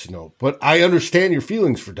just to let you know. But I understand your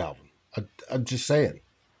feelings for Dalvin. I'm just saying.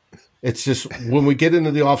 It's just when we get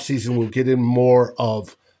into the offseason, we'll get in more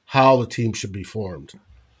of how the team should be formed.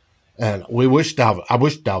 And I wish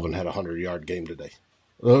Dalvin had a 100-yard game today.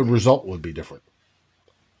 The result would be different.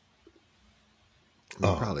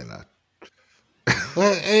 Probably not.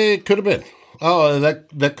 It could have been. Oh,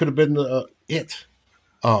 that could have been it.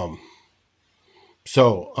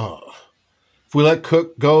 So, if we let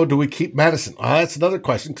Cook go, do we keep Madison? That's another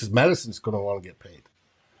question because Madison's going to want to get paid.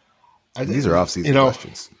 These are off-season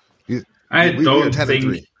questions. I don't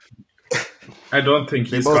think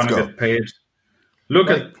he's going to get paid. Look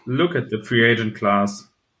at the free agent class.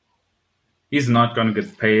 He's not going to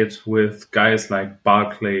get paid with guys like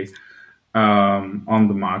Barkley on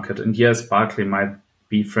the market. And yes, Barkley might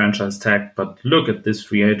be franchise tag, but look at this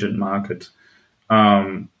free agent market.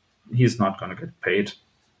 He's not going to get paid.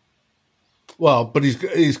 Well, but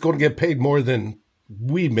he's going to get paid more than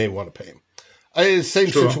we may want to pay him. Same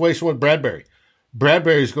situation with Bradbury.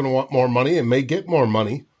 Bradbury's going to want more money and may get more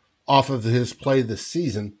money off of his play this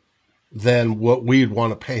season than what we'd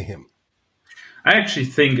want to pay him. I actually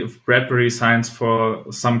think if Bradbury signs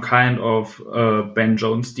for some kind of Ben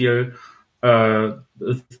Jones deal, a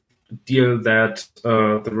deal that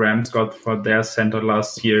the Rams got for their center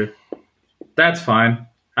last year, that's fine.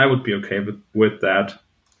 I would be okay with that.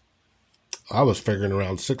 I was figuring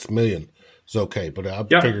around $6 million is okay, but I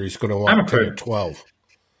figure he's going to want 10 or 12.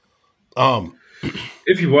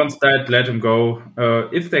 If he wants that, let him go.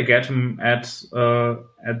 If they get him at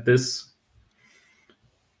this,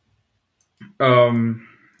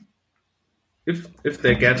 if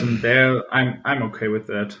they get him there, I'm okay with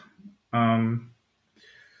that.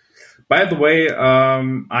 By the way,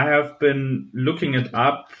 I have been looking it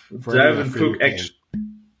up.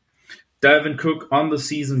 Dalvin Cook on the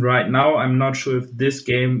season right now, I'm not sure if this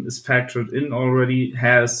game is factored in already,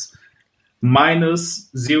 has minus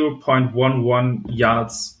 0.11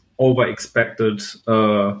 yards over expected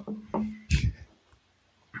per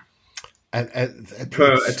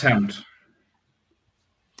attempt.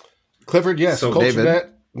 Clifford, yes. So, Colts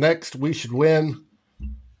David, next, we should win.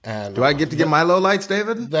 And do I get to get my lowlights,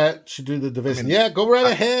 David? That should do the division. Yeah, go right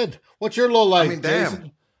ahead. What's your lowlight, damn.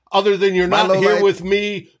 Jason? Other than you're not here with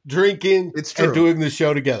me drinking and doing the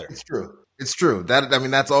show together. It's true.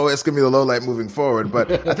 That's always going to be the low light moving forward.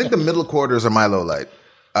 But I think the middle quarters are my low light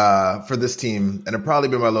for this team. And it'll probably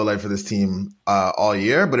be my low light for this team all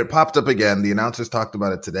year. But it popped up again. The announcers talked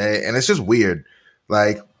about it today. And it's just weird.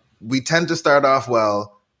 Like, we tend to start off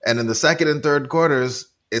well. And in the second and third quarters,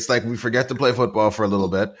 it's like we forget to play football for a little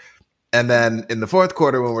bit. And then in the fourth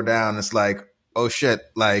quarter when we're down, it's like, oh, shit,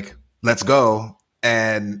 like, let's go.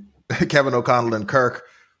 And Kevin O'Connell and Kirk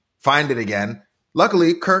find it again.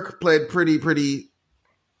 Luckily, Kirk played pretty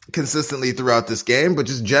consistently throughout this game, but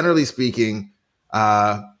just generally speaking, we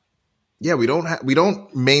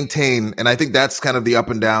don't maintain, and I think that's kind of the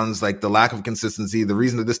up and downs, like the lack of consistency. The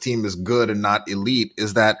reason that this team is good and not elite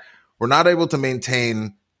is that we're not able to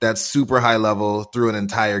maintain that super high level through an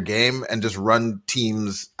entire game and just run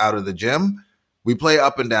teams out of the gym. We play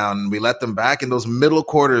up and down, we let them back, and those middle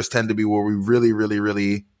quarters tend to be where we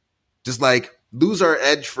really just like lose our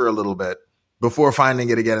edge for a little bit before finding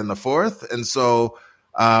it again in the fourth. And so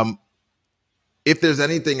if there's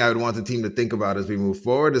anything I would want the team to think about as we move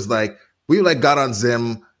forward is like, we got on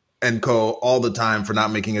Zim and co all the time for not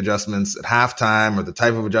making adjustments at halftime or the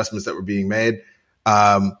type of adjustments that were being made.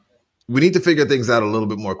 We need to figure things out a little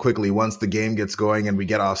bit more quickly once the game gets going and we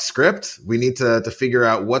get off script. We need to figure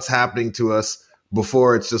out what's happening to us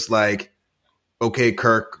before it's just like, okay,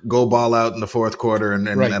 Kirk, go ball out in the fourth quarter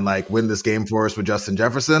and like win this game for us with Justin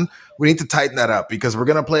Jefferson. We need to tighten that up because we're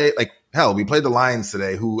going to play we played the Lions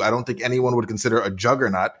today, who I don't think anyone would consider a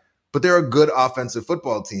juggernaut, but they're a good offensive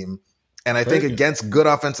football team. And I think against good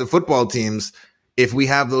offensive football teams, if we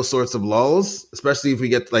have those sorts of lulls, especially if we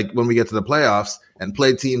get when we get to the playoffs and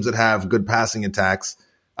play teams that have good passing attacks,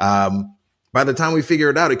 by the time we figure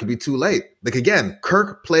it out, it could be too late. Like, again,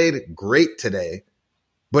 Kirk played great today,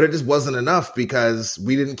 but it just wasn't enough because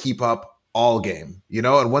we didn't keep up all game,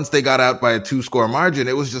 and once they got out by a 2-score margin,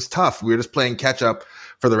 it was just tough. We were just playing catch up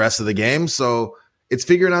for the rest of the game. So it's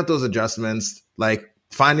figuring out those adjustments, like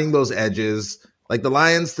finding those edges. Like the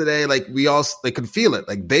Lions today, they could feel it.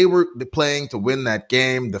 Like they were playing to win that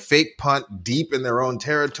game, the fake punt deep in their own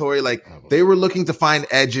territory. Like they were looking to find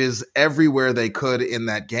edges everywhere they could in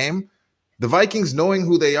that game. The Vikings, knowing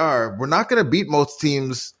who they are, we're not going to beat most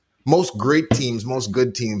teams, most great teams, most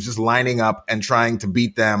good teams, just lining up and trying to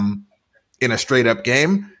beat them in a straight up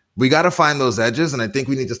game. We got to find those edges. And I think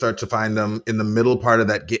we need to start to find them in the middle part of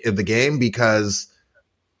the game because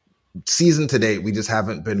season to date, we just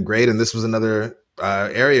haven't been great. And this was another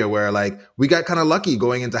area where we got kind of lucky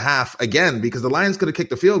going into half again, because the Lions could have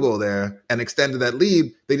kicked a field goal there and extended that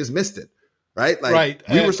lead. They just missed it. Right.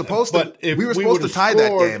 We were supposed to, tie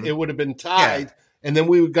that game. It would have been tied. And then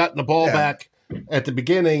we would have gotten the ball back at the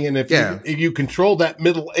beginning. And if you control that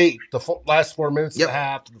middle 8, the last 4 minutes of the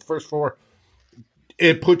half, the first 4,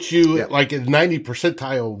 it puts you at 90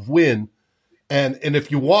 percentile of win. And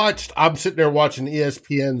if you watched, I'm sitting there watching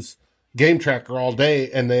ESPN's game tracker all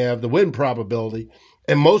day, and they have the win probability.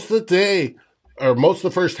 And most of the day, or most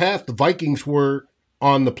of the first half, the Vikings were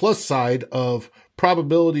on the plus side of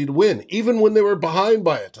probability to win, even when they were behind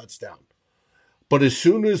by a touchdown. But as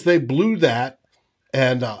soon as they blew that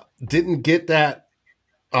and didn't get that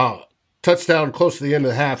touchdown close to the end of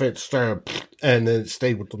the half, it started, and then it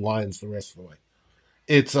stayed with the Lions the rest of the way.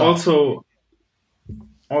 It's also.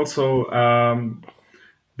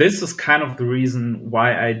 This is kind of the reason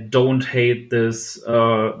why I don't hate this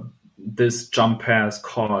this jump pass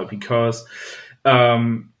call, because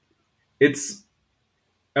it's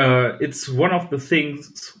it's one of the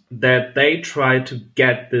things that they try to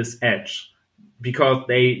get this edge, because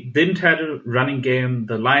they didn't have a running game.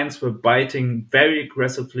 The Lions were biting very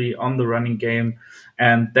aggressively on the running game,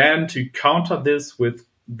 and then to counter this with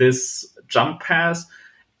this jump pass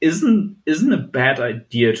isn't a bad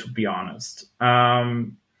idea, to be honest.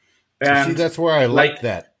 And see, that's where I like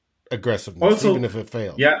that aggressiveness, also, even if it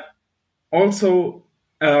fails. Yeah. Also,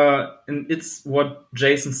 and it's what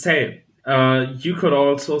Jason said. You could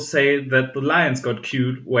also say that the Lions got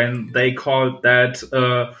cute when they called that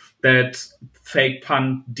fake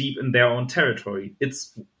punt deep in their own territory.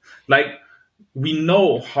 It's like, we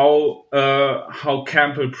know how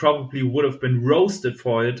Campbell probably would have been roasted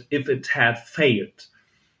for it if it had failed.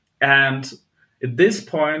 And at this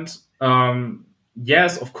point,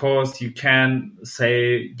 yes, of course, you can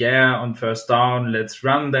say, yeah, on first down, let's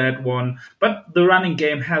run that one. But the running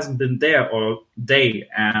game hasn't been there all day.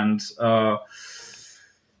 And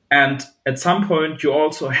at some point, you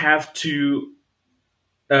also have to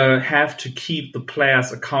keep the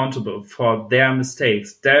players accountable for their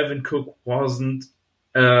mistakes. Dalvin Cook wasn't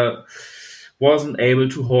able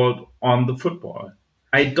to hold on the football.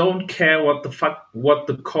 I don't care what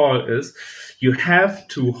the call is. You have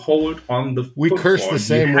to hold on the football. We curse the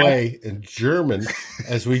same way in German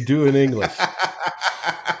as we do in English.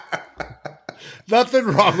 Nothing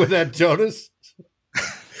wrong with that, Jonas.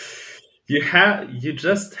 You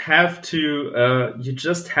just have to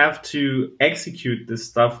execute this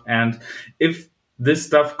stuff, and if this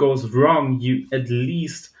stuff goes wrong, you at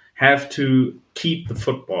least have to keep the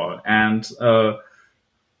football. And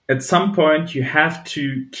at some point, you have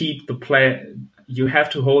to you have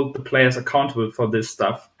to hold the players accountable for this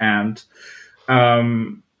stuff. And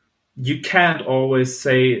you can't always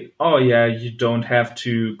say, oh yeah, you don't have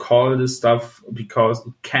to call this stuff because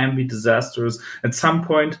it can be disastrous. At some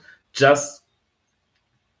point, just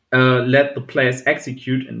let the players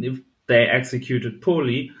execute. And if they execute it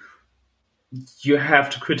poorly, you have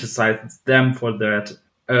to criticize them for that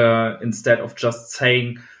instead of just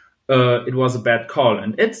saying, it was a bad call.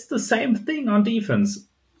 And it's the same thing on defense.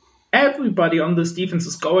 Everybody on this defense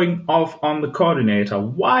is going off on the coordinator.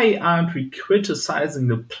 Why aren't we criticizing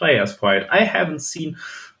the players for it? I haven't seen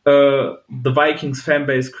the Vikings fan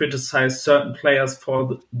base criticize certain players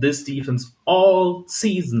for this defense all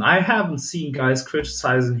season. I haven't seen guys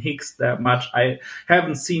criticizing Hicks that much. I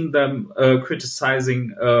haven't seen them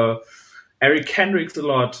criticizing Eric Kendricks a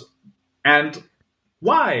lot. And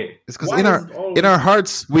why? It's because in our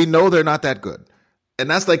hearts, we know they're not that good. And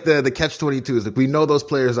that's like the catch-22 is like, we know those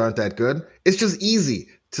players aren't that good. It's just easy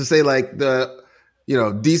to say like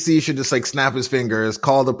DC should just like snap his fingers,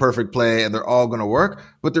 call the perfect play, and they're all going to work.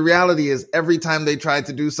 But the reality is every time they tried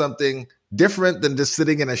to do something different than just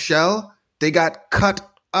sitting in a shell, they got cut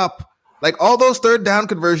up. Like all those third down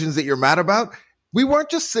conversions that you're mad about, we weren't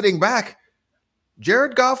just sitting back.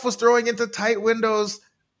 Jared Goff was throwing into tight windows,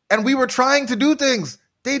 and we were trying to do things.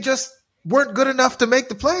 They just weren't good enough to make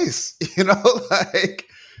the plays. Like,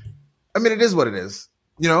 I mean, it is what it is.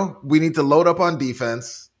 We need to load up on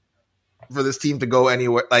defense for this team to go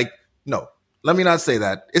anywhere. Like, no, let me not say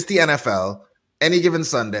that. It's the NFL. Any given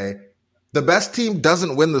Sunday, the best team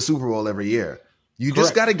doesn't win the Super Bowl every year. You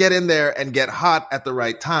just got to get in there and get hot at the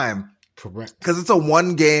right time. Correct. Because it's a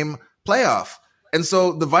one-game playoff. And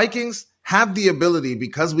so the Vikings have the ability,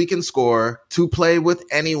 because we can score, to play with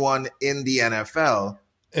anyone in the NFL.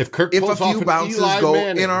 If a few bounces go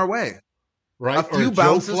in our way. Right? A few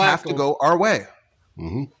bounces have to go our way.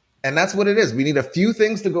 Mm-hmm. And that's what it is. We need a few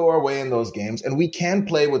things to go our way in those games, and we can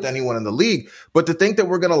play with anyone in the league. But to think that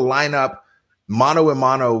we're going to line up mano a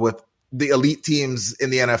mano with the elite teams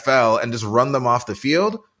in the NFL and just run them off the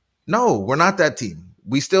field, no, we're not that team.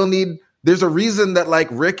 We still need – there's a reason that like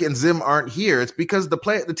Rick and Zim aren't here. It's because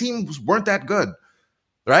the teams weren't that good,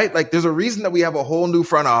 right? Like there's a reason that we have a whole new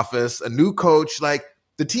front office, a new coach. Like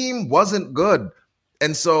the team wasn't good.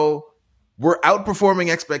 And so we're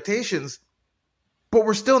outperforming expectations, but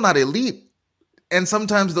we're still not elite. And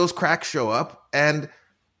sometimes those cracks show up, and,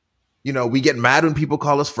 we get mad when people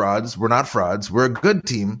call us frauds. We're not frauds. We're a good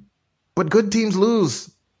team, but good teams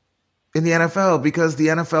lose in the NFL because the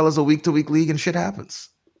NFL is a week-to-week league and shit happens.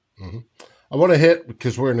 Mm-hmm. I want to hit,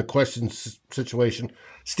 because we're in a question situation.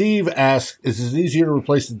 Steve asks, is it easier to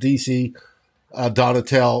replace the DC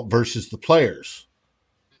Donatel versus the players?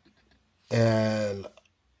 And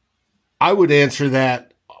I would answer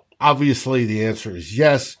that. Obviously, the answer is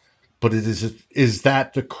yes, but is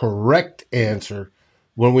that the correct answer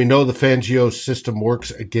when we know the Fangio system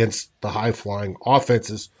works against the high-flying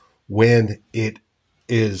offenses when it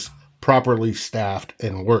is properly staffed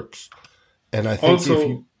and works? And I think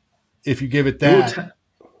also, if you give it that,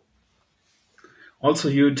 Also,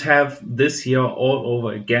 you'd have this year all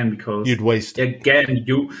over again because You'd waste it. again.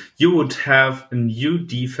 You would have a new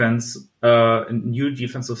defense, a new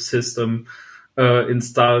defensive system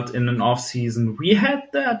installed in an off season. We had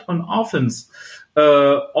that on offense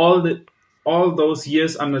all those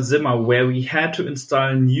years under Zimmer, where we had to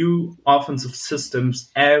install new offensive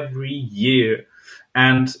systems every year,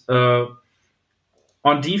 and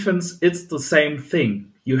on defense, it's the same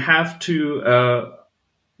thing. You have to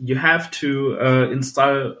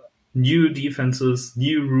install new defenses,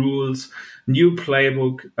 new rules, new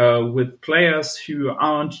playbook with players who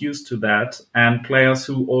aren't used to that and players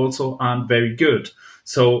who also aren't very good.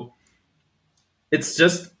 So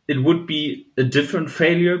it would be a different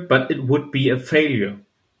failure, but it would be a failure.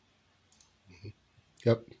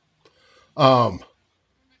 Yep.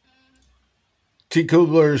 T.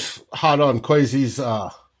 Kubler's hot on Kwesi's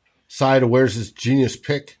side of where's his genius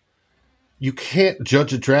pick. You can't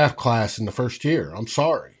judge a draft class in the first year. I'm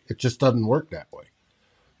sorry. It just doesn't work that way.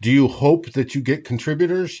 Do you hope that you get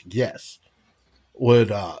contributors? Yes.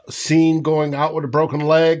 Would Scene going out with a broken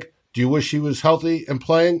leg, do you wish he was healthy and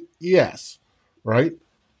playing? Yes. Right?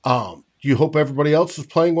 Do you hope everybody else is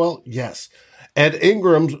playing well? Yes. Ed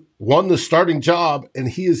Ingram's won the starting job, and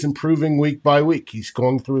he is improving week by week. He's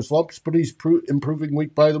going through his lumps, but he's improving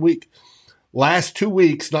week by the week. Last 2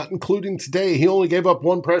 weeks, not including today, he only gave up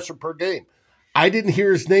 1 pressure per game. I didn't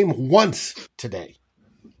hear his name once today.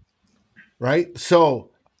 Right? So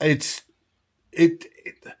it's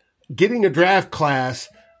getting a draft class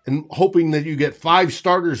and hoping that you get 5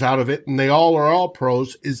 starters out of it and they all are all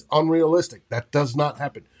pros is unrealistic. That does not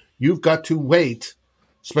happen. You've got to wait,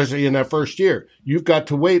 especially in that first year. You've got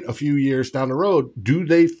to wait a few years down the road. Do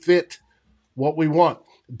they fit what we want?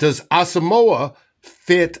 Does Asamoah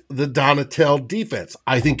fit the Donatel defense?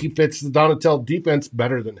 I think he fits the Donatel defense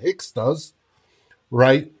better than Hicks does,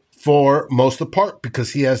 right? For most of the part,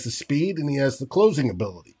 because he has the speed and he has the closing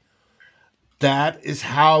ability. That is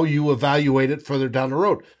how you evaluate it further down the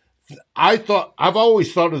road. I've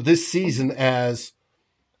always thought of this season as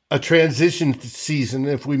a transition season.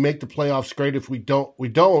 If we make the playoffs, great. If we don't, we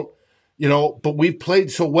don't. But we've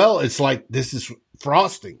played so well, it's like this is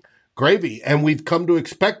frosting, gravy, and we've come to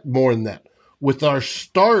expect more than that. With our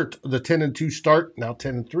start, the 10-2 start, now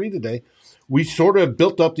 10-3 today, we sort of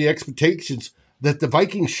built up the expectations that the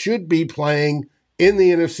Vikings should be playing in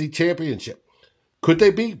the NFC Championship. Could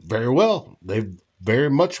they be? Very well. They very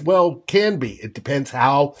much well can be. It depends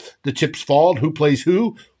how the chips fall, who plays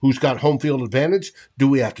who's got home field advantage, do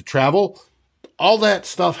we have to travel? All that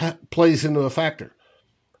stuff plays into a factor.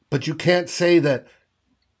 But you can't say that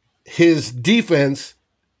his defense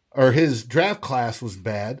or his draft class was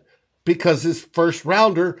bad because his first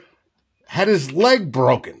rounder had his leg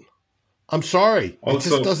broken. I'm sorry. It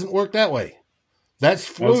just doesn't work that way. That's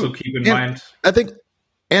fluke. Also keep in mind. I think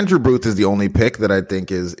Andrew Booth is the only pick that I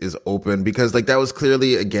think is open because that was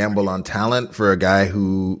clearly a gamble on talent for a guy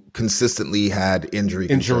who consistently had injury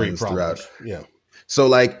concerns throughout. Yeah. So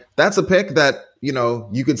that's a pick that,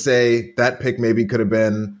 you could say that pick maybe could have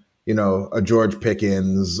been, a George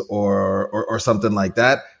Pickens or something like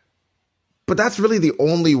that. But that's really the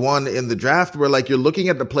only one in the draft where you're looking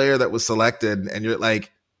at the player that was selected and you're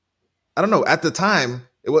like, I don't know, at the time,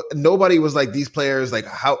 nobody was like these players,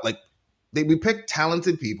 we picked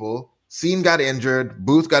talented people. Scene got injured.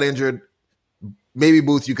 Booth got injured. Maybe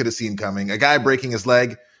Booth you could have seen coming. A guy breaking his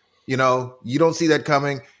leg, you don't see that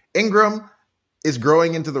coming. Ingram is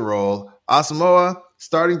growing into the role. Asamoah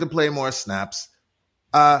starting to play more snaps.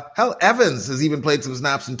 Hell, Evans has even played some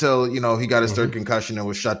snaps until, he got his third concussion and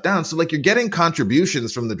was shut down. So you're getting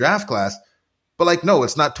contributions from the draft class, but no,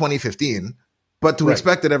 it's not 2015. But to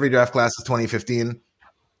expect that every draft class is 2015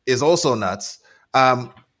 is also nuts.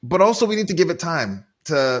 But also we need to give it time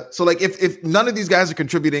if none of these guys are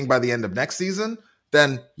contributing by the end of next season,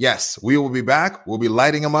 then yes, we will be back. We'll be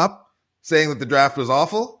lighting them up saying that the draft was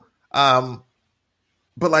awful.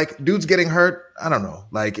 But dudes getting hurt, I don't know.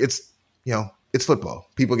 It's football.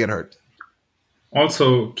 People get hurt.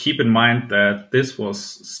 Also keep in mind that this was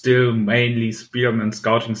still mainly Spearman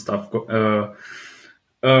scouting stuff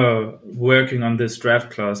working on this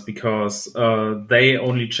draft class because they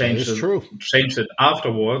only changed it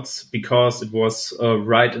afterwards because it was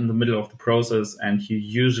right in the middle of the process, and you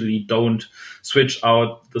usually don't switch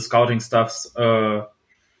out the scouting stuffs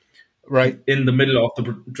right in the middle of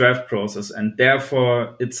the draft process, and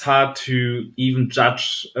therefore it's hard to even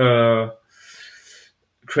judge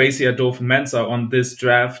Crazy Adolfo Mensa on this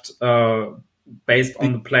draft based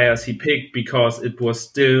on the players he picked, because it was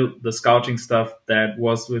still the scouting stuff that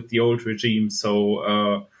was with the old regime.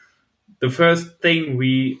 So the first thing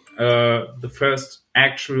the first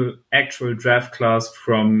actual draft class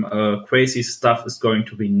from crazy stuff is going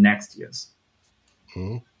to be next year's.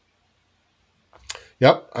 Mm-hmm.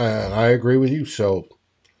 Yep, and I agree with you. So,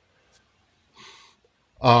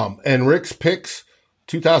 and Rick's picks,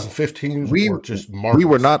 2015 were just marvelous. We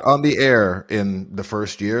were not on the air in the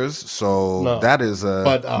first years, so that is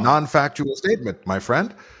a non-factual statement, my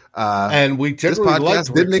friend. And we generally this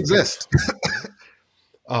podcast didn't exist.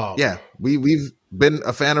 Yeah, we've been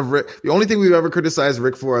a fan of Rick. The only thing we've ever criticized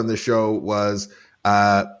Rick for on the show was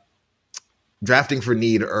drafting for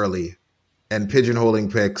need early and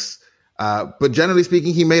pigeonholing picks. But generally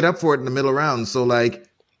speaking, he made up for it in the middle round. So like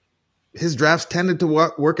his drafts tended to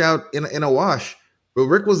work out in a wash. But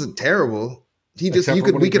Rick wasn't terrible. We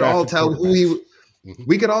could all tell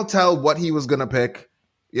we could all tell what he was going to pick,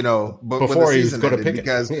 but before when the season ended,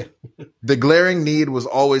 because the glaring need was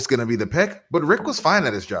always going to be the pick. But Rick was fine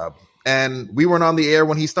at his job, and we weren't on the air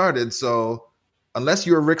when he started. So unless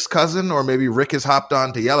you're Rick's cousin, or maybe Rick has hopped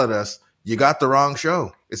on to yell at us, you got the wrong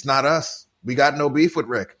show. It's not us. We got no beef with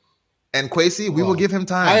Rick. And Kwesi, we will give him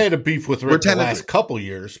time. I had a beef with Rick the last couple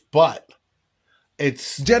years, but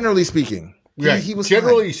it's generally speaking, he was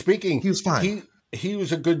generally speaking, he was fine. He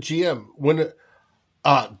was a good GM. When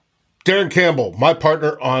Darren Campbell, my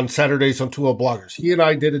partner on Saturdays on 2L Bloggers, he and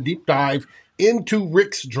I did a deep dive into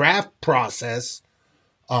Rick's draft process.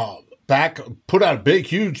 Put out a big,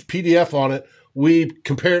 huge PDF on it. We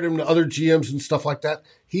compared him to other GMs and stuff like that.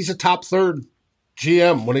 He's a top third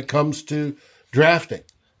GM when it comes to drafting.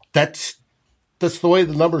 That's the way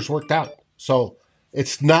the numbers worked out. So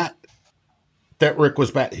it's not that Rick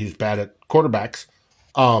was bad. He's bad at quarterbacks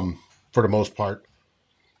for the most part.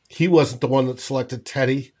 He wasn't the one that selected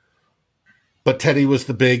Teddy, but Teddy was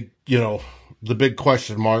the big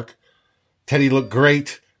question mark. Teddy looked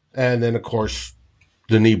great, and then, of course,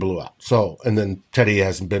 the knee blew out. So, and then Teddy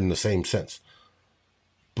hasn't been the same since.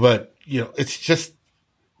 But, it's just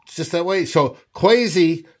that way. So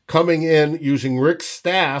Kwesi coming in using Rick's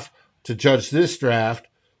staff to judge this draft,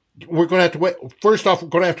 we're going to have to wait. First off, we're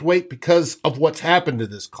going to have to wait because of what's happened to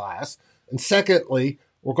this class. And secondly,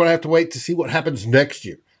 we're going to have to wait to see what happens next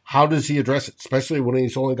year. How does he address it, especially when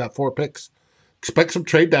he's only got 4 picks? Expect some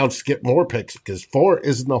trade downs to get more picks because 4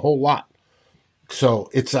 isn't a whole lot. So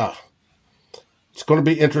it's going to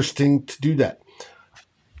be interesting to do that.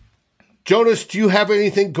 Jonas, do you have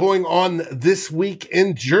anything going on this week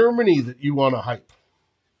in Germany that you want to hype?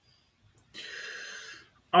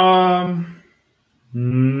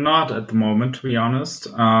 Not at the moment, to be honest.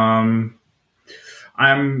 I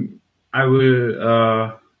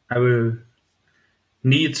will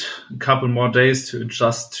need a couple more days to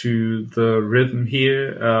adjust to the rhythm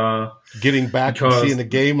here. Getting back and seeing the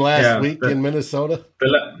game last week in Minnesota.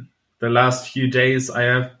 The last few days I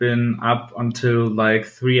have been up until like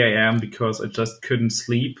 3 a.m. because I just couldn't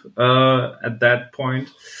sleep at that point.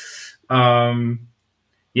 But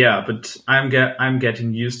I'm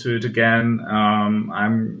getting used to it again.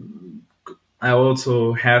 I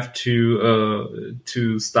also have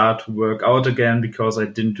to start to work out again because I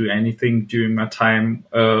didn't do anything during my time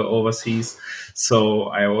overseas. So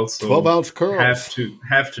I also 12-ounce curls.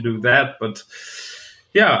 have to do that. But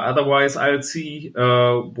yeah, otherwise I'll see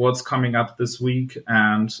what's coming up this week,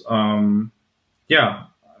 and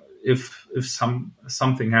if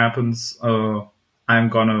something happens, I'm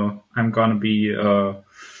gonna be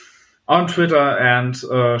on Twitter and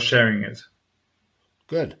sharing it.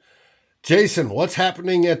 Good. Jason, what's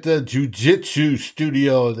happening at the jiu-jitsu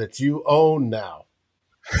studio that you own now?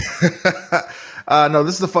 No,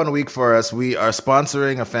 this is a fun week for us. We are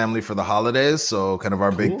sponsoring a family for the holidays. So kind of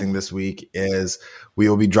our big thing this week is we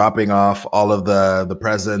will be dropping off all of the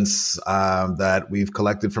presents that we've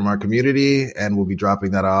collected from our community. And we'll be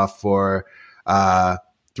dropping that off for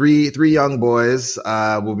three young boys.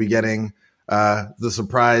 We'll be getting the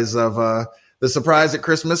surprise at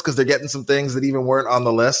Christmas because they're getting some things that even weren't on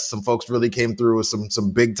the list. Some folks really came through with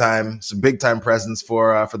some big time presents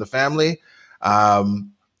for the family.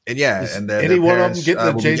 And any one of them getting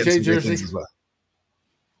a JJ jersey? Well.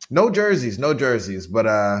 No jerseys, but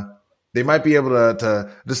they might be able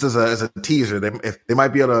to just as a teaser. They might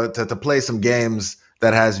be able to play some games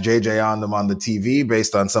that has JJ on them on the TV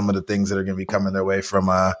based on some of the things that are going to be coming their way from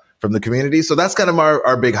the community. So that's kind of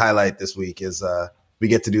our big highlight this week is we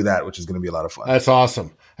get to do that, which is going to be a lot of fun. That's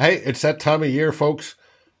awesome. Hey, it's that time of year, folks.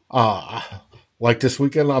 Like this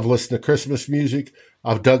weekend, I've listened to Christmas music.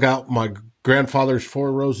 I've dug out my grandfather's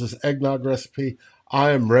Four Roses eggnog recipe. I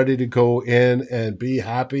am ready to go in and be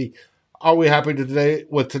happy. Are we happy today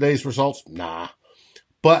with today's results? Nah.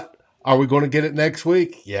 But are we going to get it next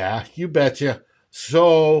week? Yeah, you betcha.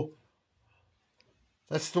 So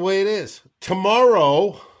That's the way it is.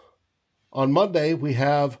 Tomorrow, on Monday, we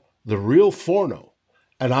have the real Forno.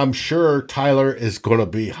 And I'm sure Tyler is going to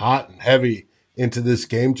be hot and heavy into this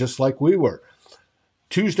game, just like we were.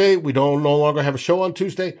 Tuesday, we no longer have a show on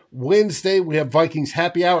Tuesday. Wednesday, we have Vikings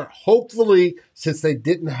Happy Hour. Hopefully, since they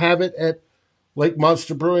didn't have it at Lake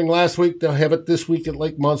Monster Brewing last week, they'll have it this week at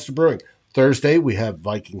Lake Monster Brewing. Thursday, we have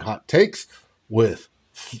Viking Hot Takes with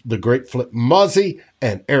the great Flip Muzzy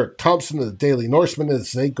and Eric Thompson of the Daily Norseman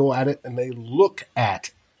as they go at it and they look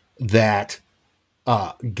at that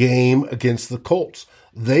game against the Colts.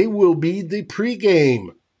 They will be the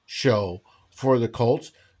pregame show for the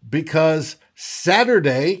Colts because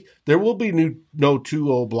Saturday there will be no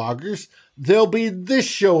 2-0 bloggers. There'll be this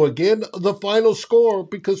show again, the final score,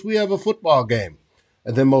 because we have a football game.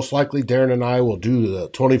 And then most likely Darren and I will do the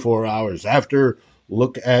 24 hours after,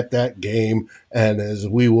 look at that game, and as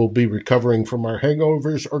we will be recovering from our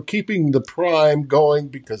hangovers or keeping the prime going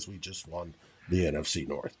because we just won the NFC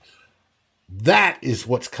North. That is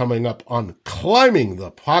what's coming up on Climbing the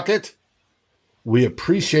Pocket. We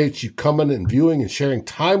appreciate you coming and viewing and sharing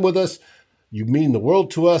time with us. You mean the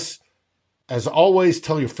world to us. As always,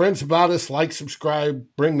 tell your friends about us, like, subscribe,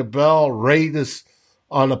 ring the bell, rate us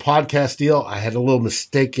on the podcast deal. I had a little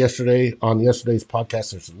mistake yesterday on yesterday's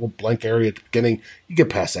podcast. There's a little blank area at the beginning. You get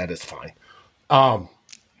past that, it's fine.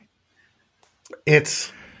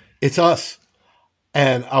 It's us.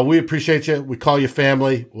 And we appreciate you. We call you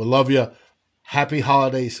family. We love you. Happy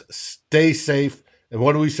holidays. Stay safe. And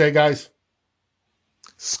what do we say, guys?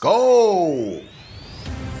 Skol!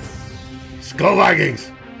 Skol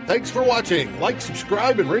Vikings! Thanks for watching. Like,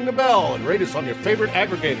 subscribe, and ring the bell, and rate us on your favorite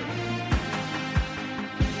aggregator.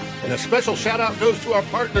 And a special shout-out goes to our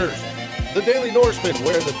partners, the Daily Norseman,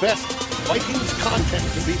 where the best Vikings content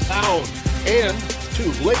can be found, and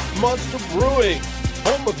to Lake Monster Brewing,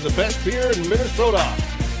 home of the best beer in Minnesota.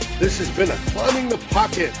 This has been a Climbing the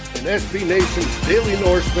Pocket, an SB Nation's Daily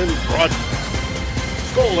Norseman broadcast.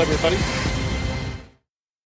 Skol, everybody.